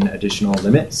getting additional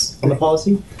limits on the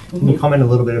policy. Mm-hmm. Can you comment a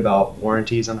little bit about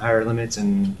warranties on higher limits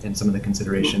and some of the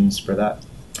considerations for that?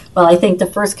 Well, I think the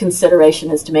first consideration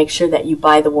is to make sure that you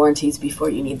buy the warranties before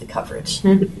you need the coverage.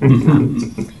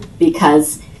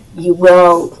 Because you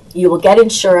will get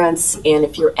insurance, and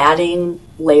if you're adding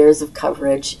layers of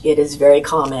coverage, it is very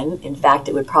common. In fact,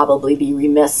 it would probably be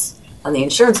remiss on the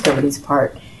insurance company's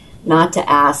part not to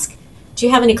ask, do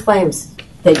you have any claims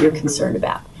that you're concerned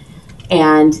about?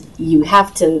 And you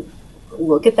have to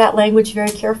look at that language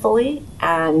very carefully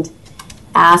and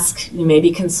ask, maybe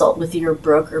consult with your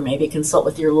broker, maybe consult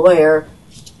with your lawyer.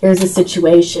 Here's a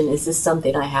situation. Is this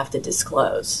something I have to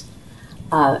disclose?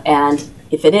 And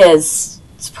if it is,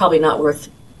 it's probably not worth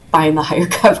buying the higher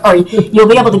coverage. You'll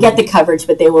be able to get the coverage,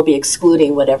 but they will be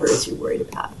excluding whatever it is you're worried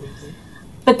about.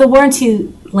 But the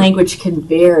warranty language can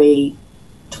vary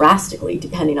drastically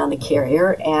depending on the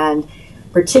carrier, and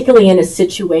particularly in a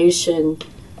situation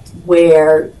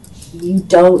where you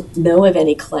don't know of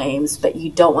any claims, but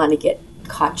you don't want to get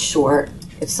caught short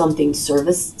if something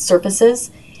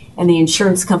surfaces, and the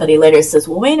insurance company later says,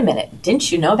 well, wait a minute,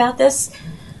 didn't you know about this?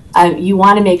 You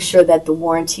want to make sure that the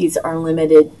warranties are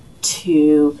limited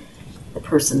to the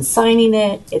person signing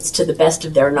it. It's to the best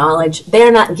of their knowledge.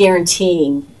 They're not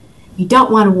guaranteeing. You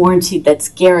don't want a warranty that's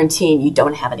guaranteeing you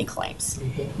don't have any claims.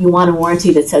 Mm-hmm. You want a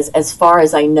warranty that says, as far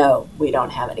as I know, we don't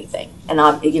have anything. And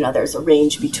there's a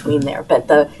range between there, but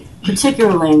the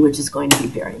particular language is going to be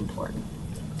very important.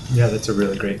 Yeah, that's a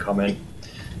really great comment.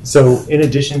 So in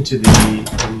addition to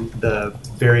the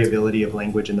variability of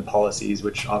language in the policies,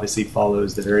 which obviously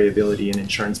follows the variability in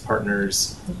insurance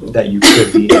partners that you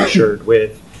could be insured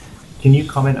with, can you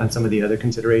comment on some of the other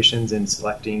considerations in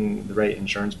selecting the right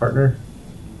insurance partner?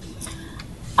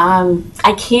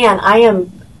 I can. I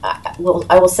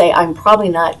will say I'm probably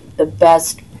not the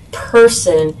best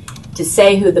person to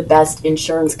say who the best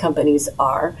insurance companies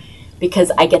are, because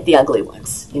I get the ugly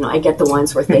ones. I get the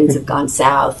ones where things have gone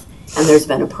south and there's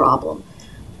been a problem.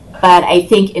 But I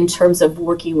think in terms of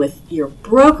working with your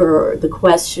broker, the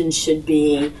question should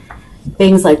be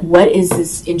things like, what is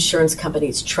this insurance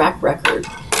company's track record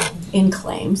in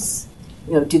claims?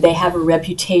 Do they have a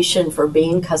reputation for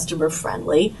being customer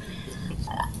friendly?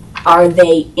 Are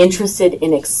they interested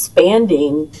in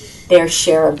expanding their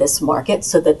share of this market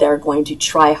so that they're going to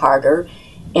try harder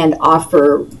and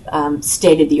offer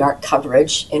state-of-the-art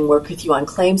coverage and work with you on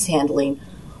claims handling?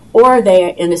 Or are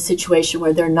they in a situation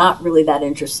where they're not really that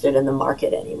interested in the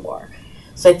market anymore?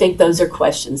 So I think those are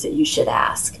questions that you should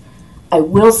ask. I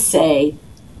will say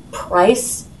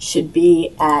price should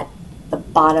be at the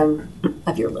bottom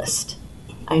of your list.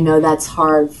 I know that's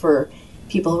hard for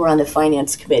people who are on the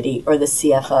finance committee or the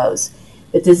CFOs,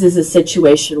 but this is a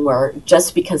situation where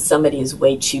just because somebody is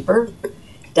way cheaper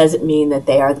doesn't mean that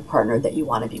they are the partner that you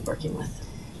want to be working with.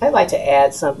 I'd like to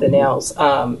add something else.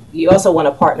 You also want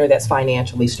a partner that's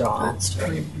financially strong. That's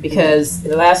true. Because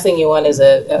the last thing you want is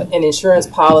an insurance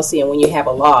policy, and when you have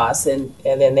a loss, and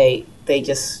then they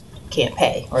just can't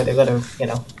pay, or they're going to,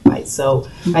 fight. So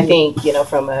I think,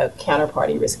 from a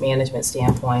counterparty risk management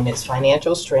standpoint, it's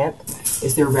financial strength,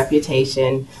 it's their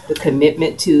reputation, the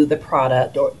commitment to the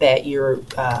product or that you're,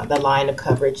 the line of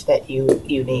coverage that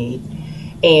you need,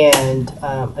 and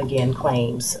again,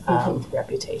 claims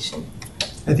reputation.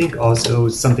 I think also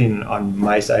something on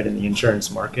my side in the insurance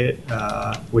market,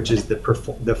 which is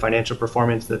the financial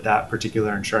performance that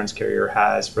particular insurance carrier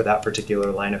has for that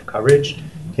particular line of coverage,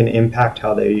 can impact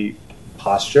how they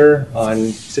posture on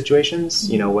situations.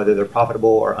 You know, whether they're profitable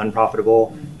or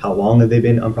unprofitable, how long have they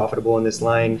been unprofitable in this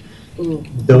line.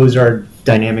 Those are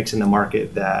dynamics in the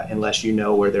market that, unless you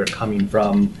know where they're coming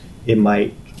from, it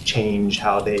might change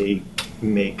how they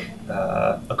make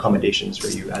accommodations for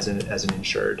you as an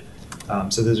insured.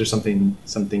 So those are some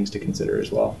things to consider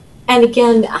as well. And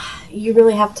again, you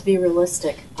really have to be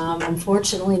realistic.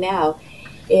 Unfortunately now,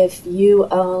 if you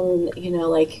own,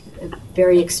 like a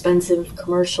very expensive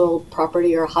commercial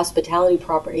property or a hospitality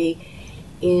property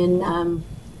in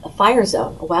a fire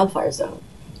zone, a wildfire zone,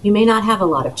 you may not have a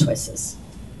lot of choices.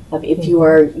 If you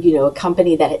are, a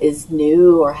company that is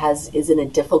new or is in a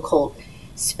difficult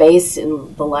space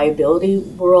in the liability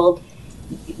world,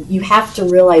 you have to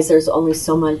realize there's only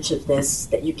so much of this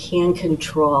that you can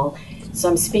control. So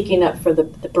I'm speaking up for the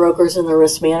brokers and the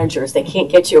risk managers. They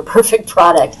can't get you a perfect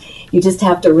product. You just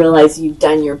have to realize you've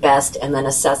done your best and then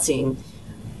assessing,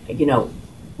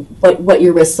 what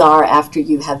your risks are after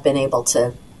you have been able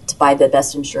to buy the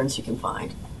best insurance you can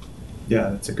find. Yeah,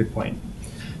 that's a good point.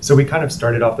 So we kind of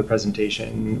started off the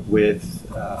presentation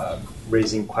with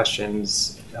raising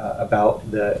questions about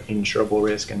the insurable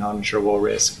risk and non-insurable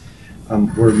risk.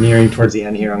 We're nearing towards the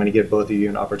end here. I'm going to give both of you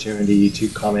an opportunity to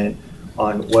comment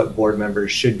on what board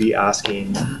members should be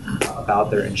asking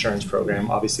about their insurance program.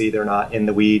 Obviously, they're not in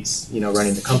the weeds,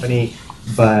 running the company,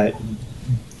 but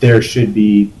there should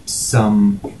be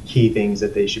some key things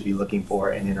that they should be looking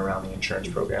for in and around the insurance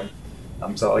program.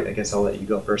 So I guess I'll let you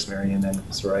go first, Mary, and then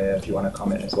Soraya, if you want to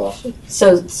comment as well.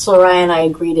 So Soraya and I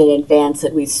agreed in advance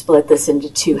that we split this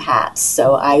into two hats.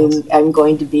 So I'm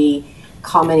going to be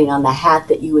commenting on the hat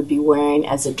that you would be wearing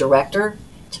as a director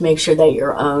to make sure that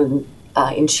your own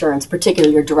insurance,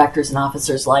 particularly your directors and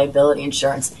officers liability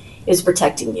insurance, is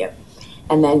protecting you.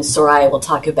 And then Soraya will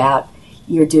talk about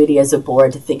your duty as a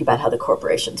board to think about how the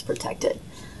corporation's protected.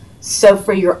 So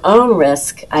for your own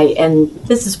risk, and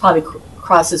this is probably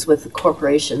crosses with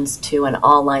corporations too and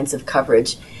all lines of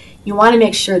coverage, you want to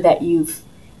make sure that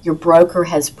your broker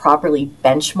has properly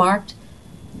benchmarked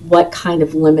what kind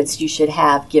of limits you should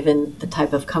have given the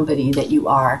type of company that you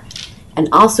are, and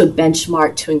also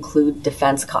benchmark to include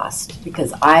defense costs.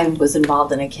 Because I was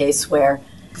involved in a case where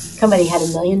a company had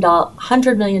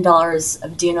 $100 million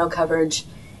of D&O coverage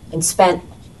and spent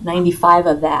 95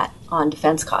 of that on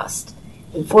defense costs.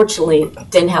 Unfortunately,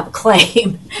 didn't have a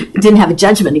claim, didn't have a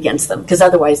judgment against them, because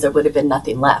otherwise there would have been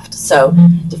nothing left. So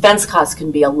defense costs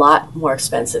can be a lot more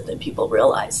expensive than people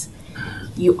realize.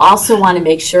 You also want to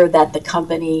make sure that the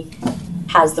company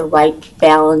has the right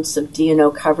balance of D&O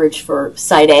coverage for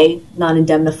Side A,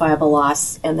 non-indemnifiable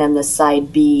loss, and then the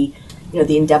Side B,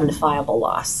 the indemnifiable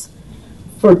loss.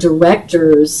 For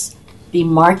directors, the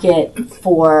market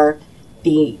for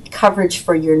the coverage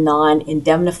for your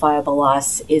non-indemnifiable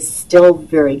loss is still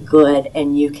very good,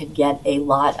 and you can get a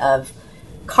lot of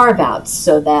carve-outs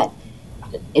so that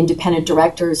independent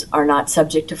directors are not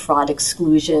subject to fraud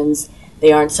exclusions.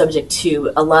 They aren't subject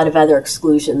to a lot of other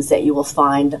exclusions that you will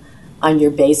find on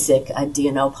your basic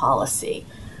D&O policy.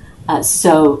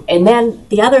 And then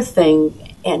the other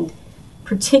thing, and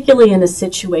particularly in a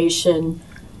situation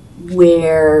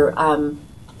where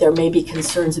there may be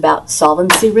concerns about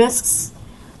solvency risks,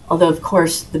 although, of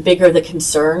course, the bigger the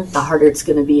concern, the harder it's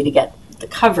going to be to get the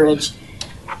coverage.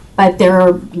 But there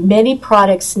are many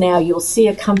products now, you'll see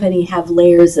a company have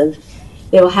layers of,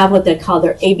 they will have what they call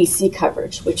their ABC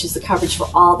coverage, which is the coverage for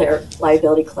all their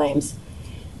liability claims.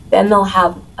 Then they'll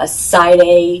have a Side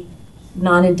A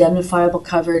non-indemnifiable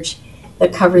coverage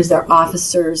that covers their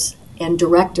officers and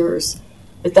directors.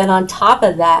 But then on top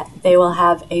of that, they will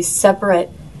have a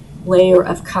separate layer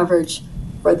of coverage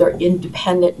for their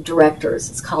independent directors.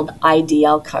 It's called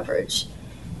IDL coverage.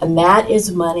 And that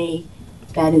is money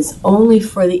that is only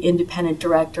for the independent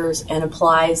directors and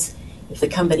applies if the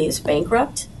company is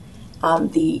bankrupt.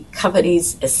 The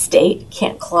company's estate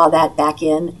can't claw that back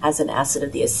in as an asset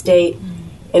of the estate.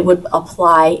 It would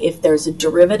apply if there's a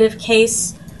derivative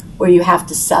case where you have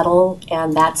to settle,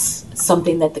 and that's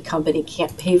something that the company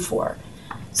can't pay for.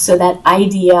 So that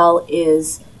IDL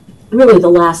is really the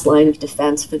last line of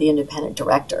defense for the independent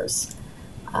directors.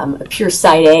 A pure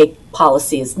Side A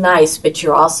policy is nice, but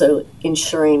you're also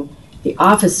insuring the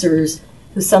officers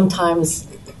who sometimes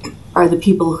are the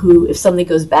people who, if something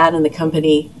goes bad in the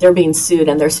company, they're being sued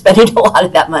and they're spending a lot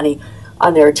of that money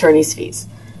on their attorney's fees.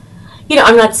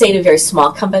 I'm not saying a very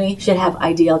small company should have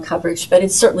IDL coverage, but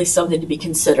it's certainly something to be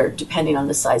considered depending on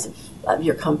the size of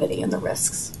your company and the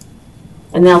risks.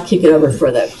 And then I'll kick it over for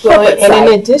the Well, corporate and side.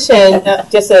 in addition,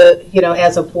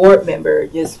 as a board member,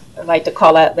 just I'd like to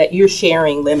call out that you're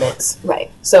sharing limits.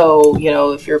 Right. So,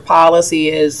 if your policy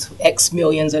is X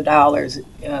millions of dollars,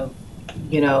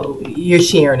 you're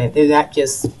sharing it. They're not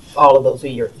just all of those are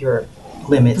your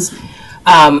limits.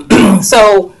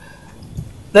 So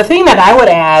the thing that I would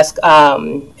ask,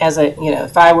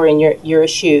 if I were in your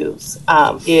shoes,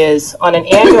 is on an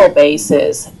annual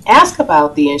basis, ask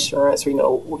about the insurance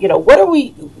renewal. What are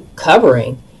we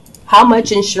covering? How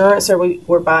much insurance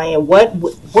we're buying? What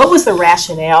was the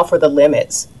rationale for the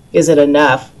limits? Is it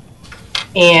enough?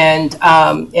 And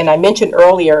I mentioned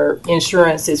earlier,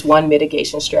 insurance is one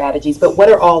mitigation strategies, but what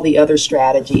are all the other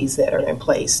strategies that are in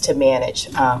place to manage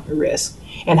risk?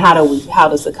 And how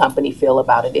does the company feel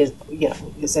about it? Is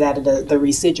it at the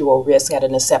residual risk at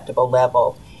an acceptable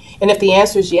level? And if the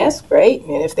answer is yes, great.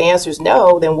 And if the answer is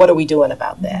no, then what are we doing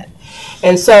about that?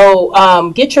 And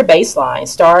so get your baseline.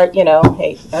 Start,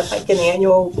 hey, that's like an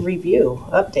annual review,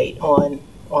 update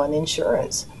on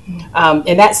insurance.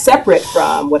 And that's separate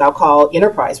from what I'll call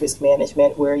enterprise risk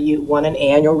management, where you want an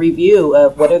annual review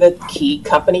of what are the key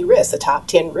company risks, the top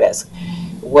 10 risks.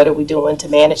 What are we doing to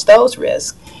manage those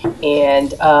risks?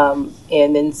 And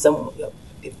then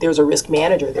if there's a risk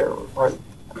manager there or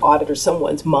auditor,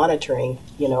 someone's monitoring,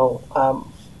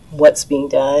 what's being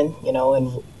done,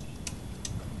 and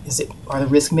are the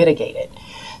risks mitigated?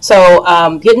 So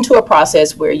get into a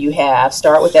process where you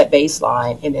start with that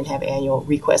baseline and then have annual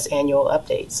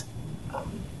updates.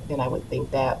 And I would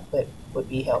think that would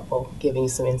be helpful, giving you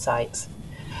some insights.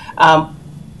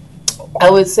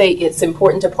 I would say it's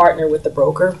important to partner with the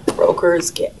brokers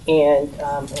and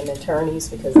attorneys,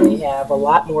 because they have a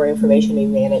lot more information. They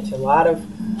manage a lot of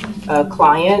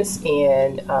clients,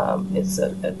 and it's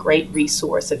a great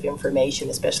resource of information,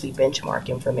 especially benchmark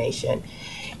information.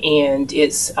 And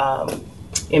it's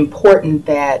important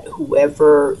that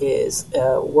whoever is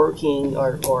working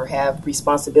or have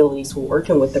responsibilities for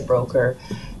working with the broker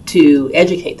to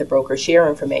educate the broker, share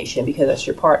information, because that's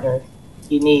your partner.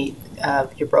 You need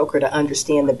your broker to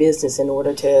understand the business in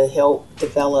order to help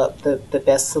develop the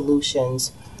best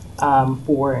solutions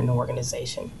for an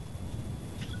organization.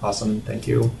 Awesome, thank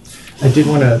you. I did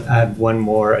want to add one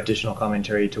more additional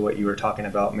commentary to what you were talking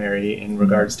about, Mary, in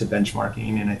regards to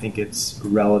benchmarking, and I think it's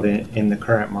relevant in the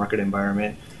current market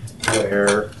environment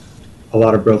where a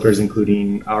lot of brokers,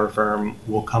 including our firm,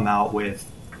 will come out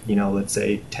with, let's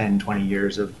say 10, 20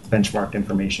 years of benchmarked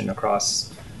information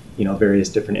across various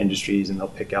different industries, and they'll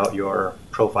pick out your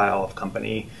profile of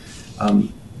company.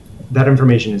 That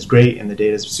information is great and the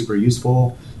data is super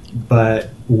useful, but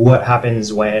what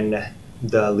happens when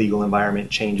the legal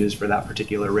environment changes for that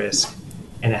particular risk,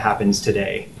 and it happens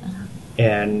today,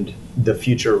 and the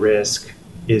future risk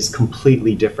is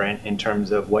completely different in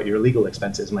terms of what your legal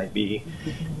expenses might be?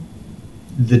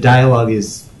 The dialogue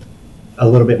is a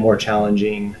little bit more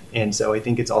challenging, and so I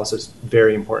think it's also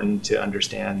very important to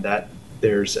understand that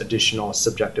there's additional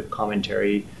subjective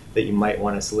commentary that you might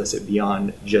want to solicit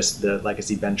beyond just the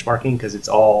legacy benchmarking, because it's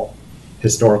all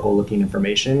historical looking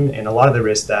information. And a lot of the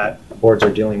risks that boards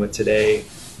are dealing with today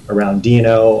around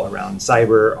D&O, around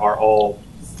cyber, are all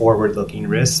forward looking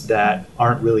risks that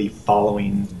aren't really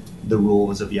following the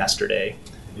rules of yesterday.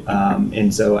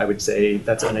 And so I would say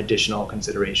that's an additional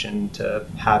consideration to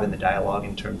have in the dialogue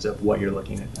in terms of what you're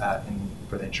looking at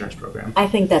for the insurance program. I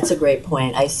think that's a great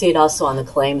point. I see it also on the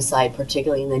claims side,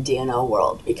 particularly in the D&O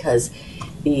world, because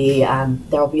you'll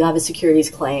have a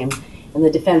securities claim, and the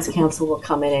defense counsel will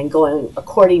come in and go in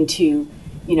according to,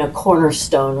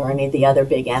 Cornerstone or any of the other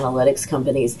big analytics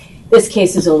companies. This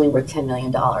case is only worth $10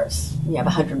 million. You have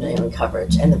 $100 million in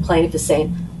coverage, and the plaintiff is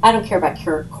saying, "I don't care about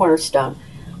Cornerstone.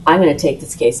 I'm going to take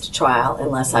this case to trial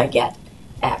unless I get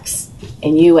X."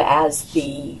 And you, as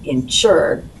the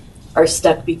insured, are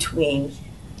stuck between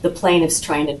the plaintiffs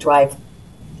trying to drive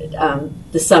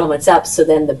the settlements up, so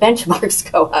then the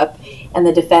benchmarks go up, and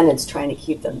the defendants trying to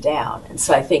keep them down. And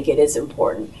so I think it is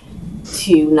important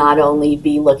to not only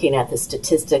be looking at the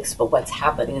statistics, but what's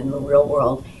happening in the real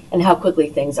world and how quickly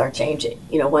things are changing.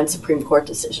 One Supreme Court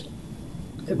decision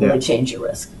could really change your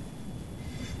risk.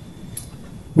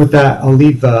 With that, I'll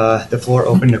leave the floor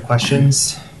open to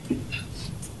questions.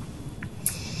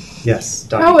 Yes,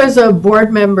 Dr. How, as a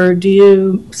board member, do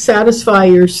you satisfy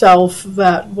yourself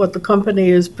that what the company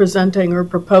is presenting or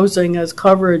proposing as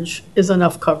coverage is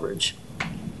enough coverage?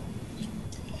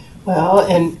 Well,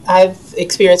 and I've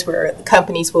experienced where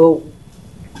companies will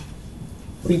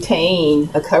retain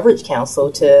a coverage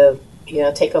counsel to,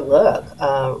 take a look,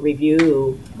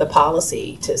 review the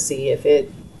policy to see if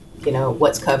it,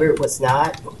 what's covered, what's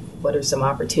not, what are some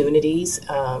opportunities,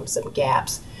 some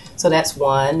gaps. So that's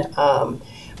one.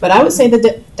 But I would say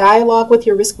the dialogue with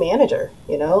your risk manager,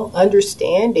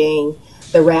 understanding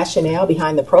the rationale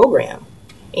behind the program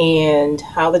and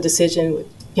how the decision,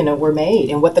 were made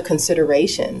and what the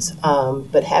considerations.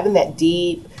 But having that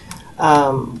deep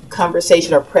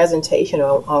conversation or presentation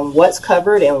on what's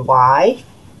covered and why,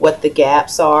 what the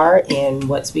gaps are, and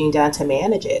what's being done to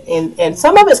manage it. And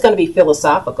some of it's going to be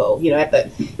philosophical,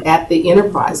 at the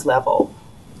enterprise level,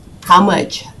 how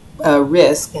much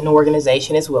risk an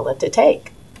organization is willing to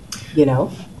take,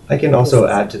 I can also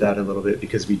add to that a little bit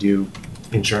because we do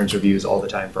insurance reviews all the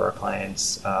time for our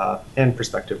clients and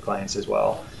prospective clients as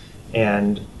well.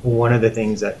 And one of the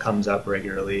things that comes up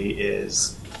regularly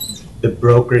is the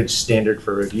brokerage standard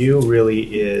for review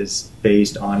really is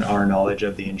based on our knowledge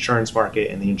of the insurance market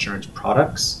and the insurance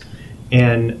products.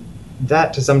 And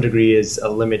that to some degree is a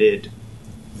limited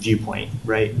viewpoint,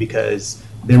 right? Because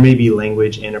there may be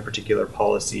language in a particular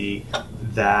policy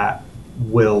that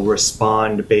will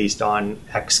respond based on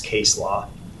X case law.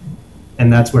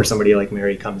 And that's where somebody like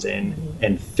Mary comes in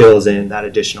and fills in that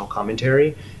additional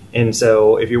commentary. And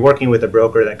so if you're working with a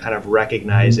broker that kind of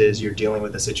recognizes you're dealing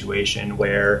with a situation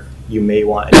where you may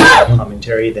want additional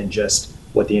commentary than just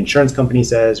what the insurance company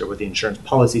says or what the insurance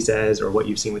policy says or what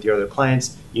you've seen with your other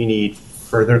clients, you need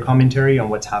further commentary on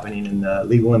what's happening in the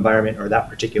legal environment or that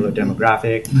particular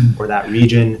demographic or that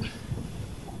region.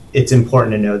 It's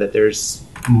important to know that there's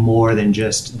more than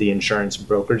just the insurance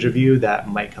brokerage review that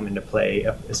might come into play,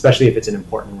 especially if it's an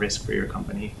important risk for your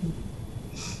company.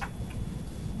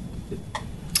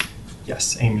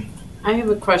 Yes, Amy. I have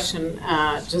a question,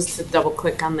 just to double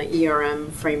click on the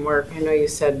ERM framework. I know you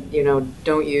said,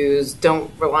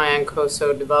 don't rely on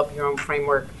COSO, develop your own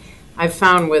framework. I've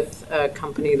found with a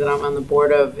company that I'm on the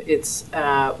board of, it's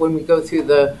when we go through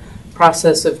the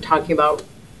process of talking about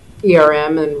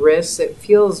ERM and risks, it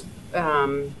feels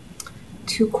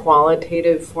too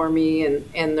qualitative for me.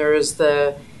 And there's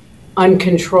the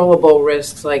uncontrollable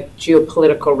risks like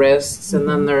geopolitical risks, and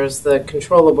then there's the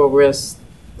controllable risks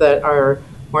that are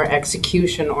more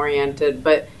execution oriented,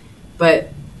 but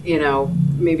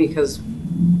maybe because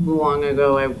long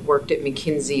ago I worked at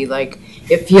McKinsey, like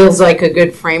it feels like a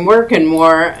good framework and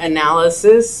more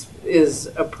analysis is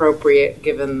appropriate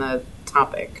given the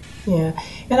topic. Yeah,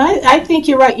 and I think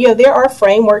you're right. There are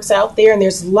frameworks out there, and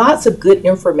there's lots of good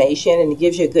information, and it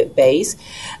gives you a good base.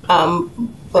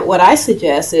 But what I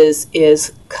suggest is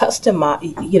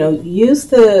customize. Use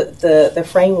the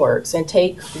frameworks and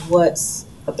take what's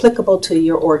applicable to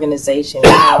your organization,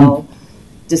 how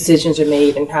decisions are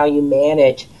made, and how you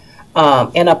manage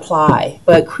and apply.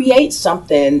 But create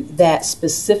something that's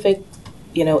specific,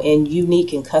 and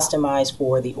unique and customized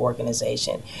for the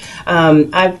organization.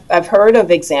 I've heard of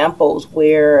examples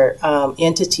where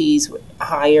entities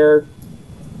hire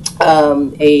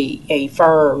a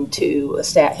firm to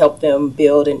help them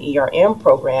build an ERM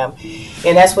program,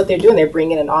 and that's what they're doing. They're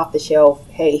bringing an off-the-shelf,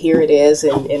 hey, here it is,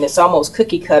 and it's almost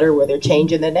cookie cutter where they're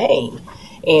changing the name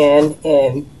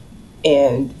and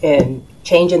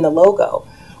changing the logo.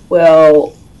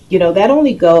 Well, that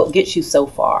only gets you so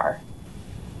far.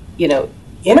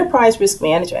 Enterprise risk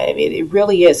management, it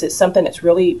really is. It's something that's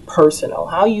really personal.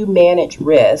 How you manage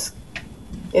risk,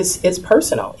 it's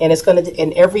personal, and it's going to.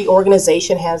 And every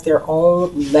organization has their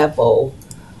own level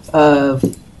of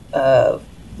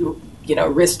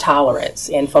risk tolerance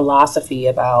and philosophy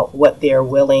about what they're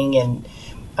willing and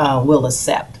will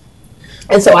accept.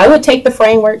 And so I would take the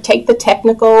framework, take the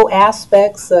technical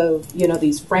aspects of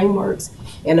these frameworks,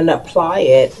 and then apply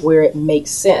it where it makes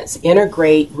sense.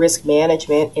 Integrate risk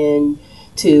management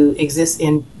to exist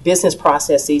in business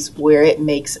processes where it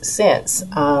makes sense.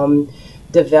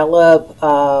 Develop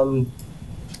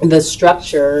the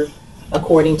structure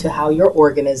according to how your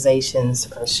organizations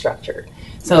are structured.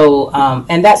 So,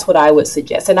 and that's what I would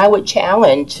suggest. And I would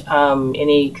challenge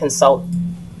any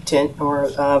consultant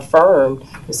or firm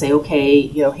to say, okay,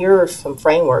 here are some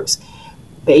frameworks.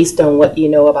 Based on what you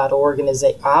know about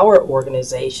our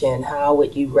organization, how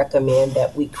would you recommend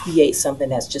that we create something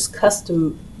that's just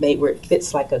custom made where it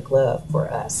fits like a glove for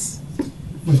us?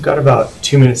 We've got about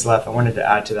 2 minutes left. I wanted to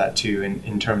add to that too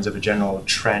in terms of a general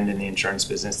trend in the insurance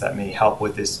business that may help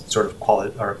with this sort of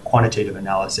quantitative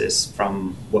analysis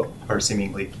from what are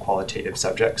seemingly qualitative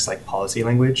subjects like policy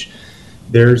language.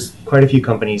 There's quite a few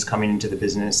companies coming into the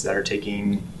business that are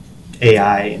taking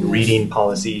AI and reading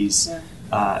policies.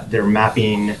 They're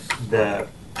mapping the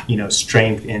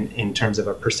strength in terms of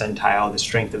a percentile, the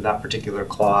strength of that particular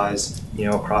clause,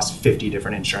 across 50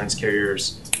 different insurance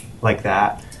carriers like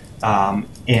that.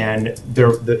 And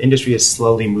the industry is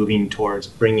slowly moving towards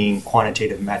bringing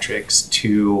quantitative metrics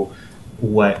to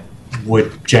what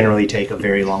would generally take a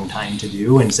very long time to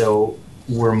do. And so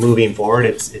we're moving forward.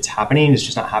 It's happening. It's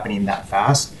just not happening that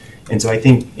fast. And so I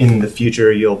think in the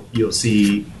future you'll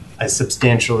see a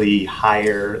substantially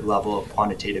higher level of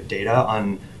quantitative data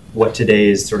on what today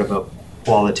is sort of a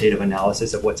qualitative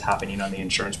analysis of what's happening on the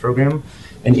insurance program.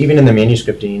 And even in the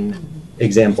manuscripting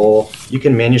example, you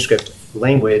can manuscript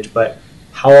language, but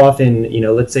how often,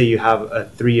 let's say you have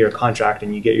a 3-year contract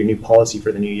and you get your new policy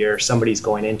for the new year, somebody's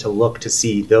going in to look to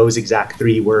see those exact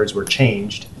 3 words were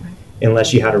changed,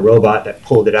 unless you had a robot that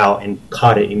pulled it out and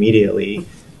caught it immediately.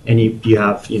 And you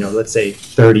have, let's say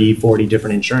 30, 40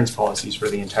 different insurance policies for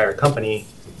the entire company.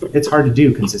 It's hard to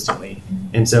do consistently.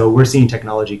 And so we're seeing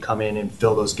technology come in and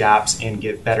fill those gaps and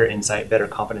give better insight, better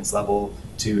confidence level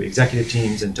to executive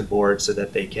teams and to boards so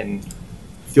that they can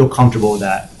feel comfortable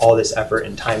that all this effort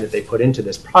and time that they put into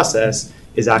this process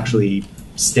is actually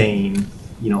staying,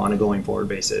 on a going forward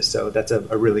basis. So that's a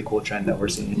really cool trend that we're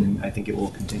seeing, and I think it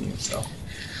will continue. So,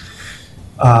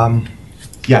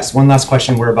 yes, one last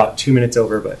question. We're about 2 minutes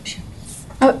over, but.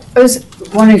 I was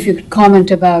wondering if you could comment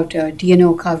about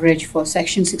D&O coverage for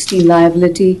Section 16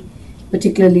 liability,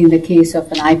 particularly in the case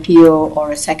of an IPO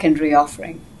or a secondary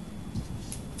offering.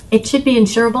 It should be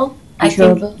insurable.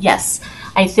 Insurable? Yes.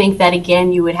 I think that,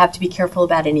 again, you would have to be careful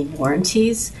about any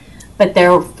warranties. But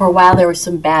for a while, there were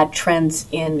some bad trends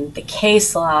in the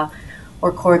case law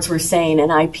where courts were saying an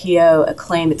IPO, a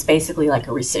claim, it's basically like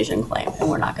a rescission claim, and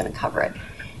we're not going to cover it.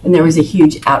 And there was a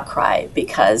huge outcry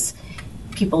because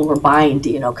people were buying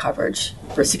D&O coverage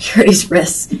for securities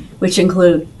risks, which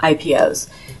include IPOs.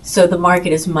 So the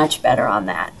market is much better on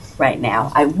that right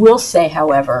now. I will say,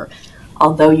 however,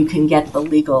 although you can get the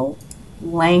legal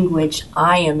language,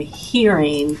 I am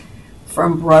hearing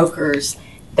from brokers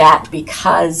that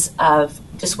because of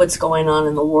just what's going on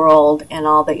in the world and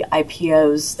all the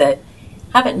IPOs that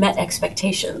haven't met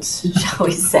expectations, shall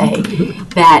we say,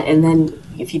 that, and then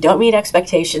if you don't meet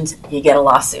expectations, you get a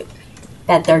lawsuit,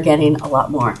 that they're getting a lot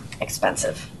more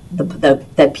expensive,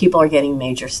 that people are getting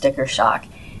major sticker shock,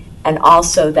 and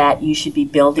also that you should be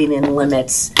building in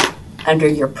limits under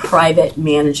your private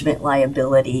management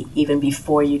liability even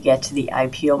before you get to the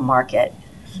IPO market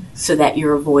so that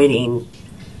you're avoiding,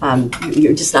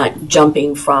 you're just not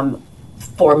jumping from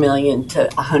 4 million to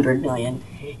 100 million,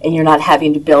 and you're not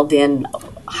having to build in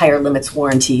higher limits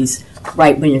warranties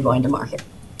right when you're going to market.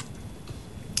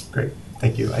 Great,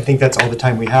 thank you. I think that's all the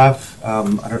time we have.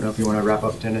 I don't know if you want to wrap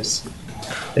up, Dennis.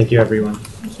 Thank you, everyone.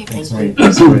 Thank you. Thanks, Thank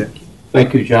Mary. you.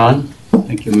 Thank you, John.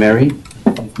 Thank you, Mary.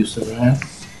 Thank you, Soraya.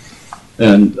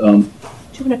 And do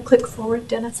you want to click forward,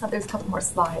 Dennis? Oh, there's a couple more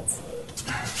slides.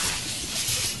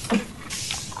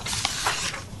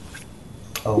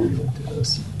 Oh, we went through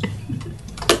those.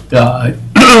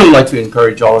 I'd like to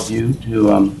encourage all of you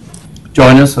to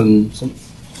join us on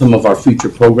some of our future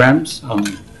programs.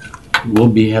 We'll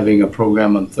be having a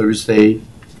program on Thursday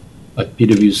at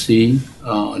PwC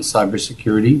on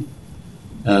cybersecurity,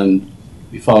 and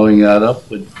be following that up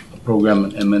with a program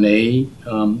on M&A,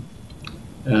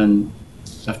 and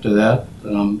after that,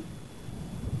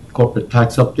 corporate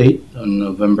tax update on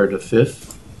November the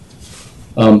 5th.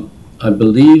 I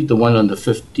believe the one on the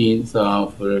 15th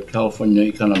for the California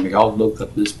Economic Outlook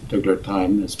at this particular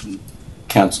time has been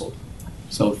canceled.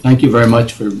 So thank you very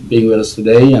much for being with us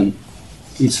today, and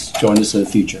please join us in the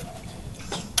future.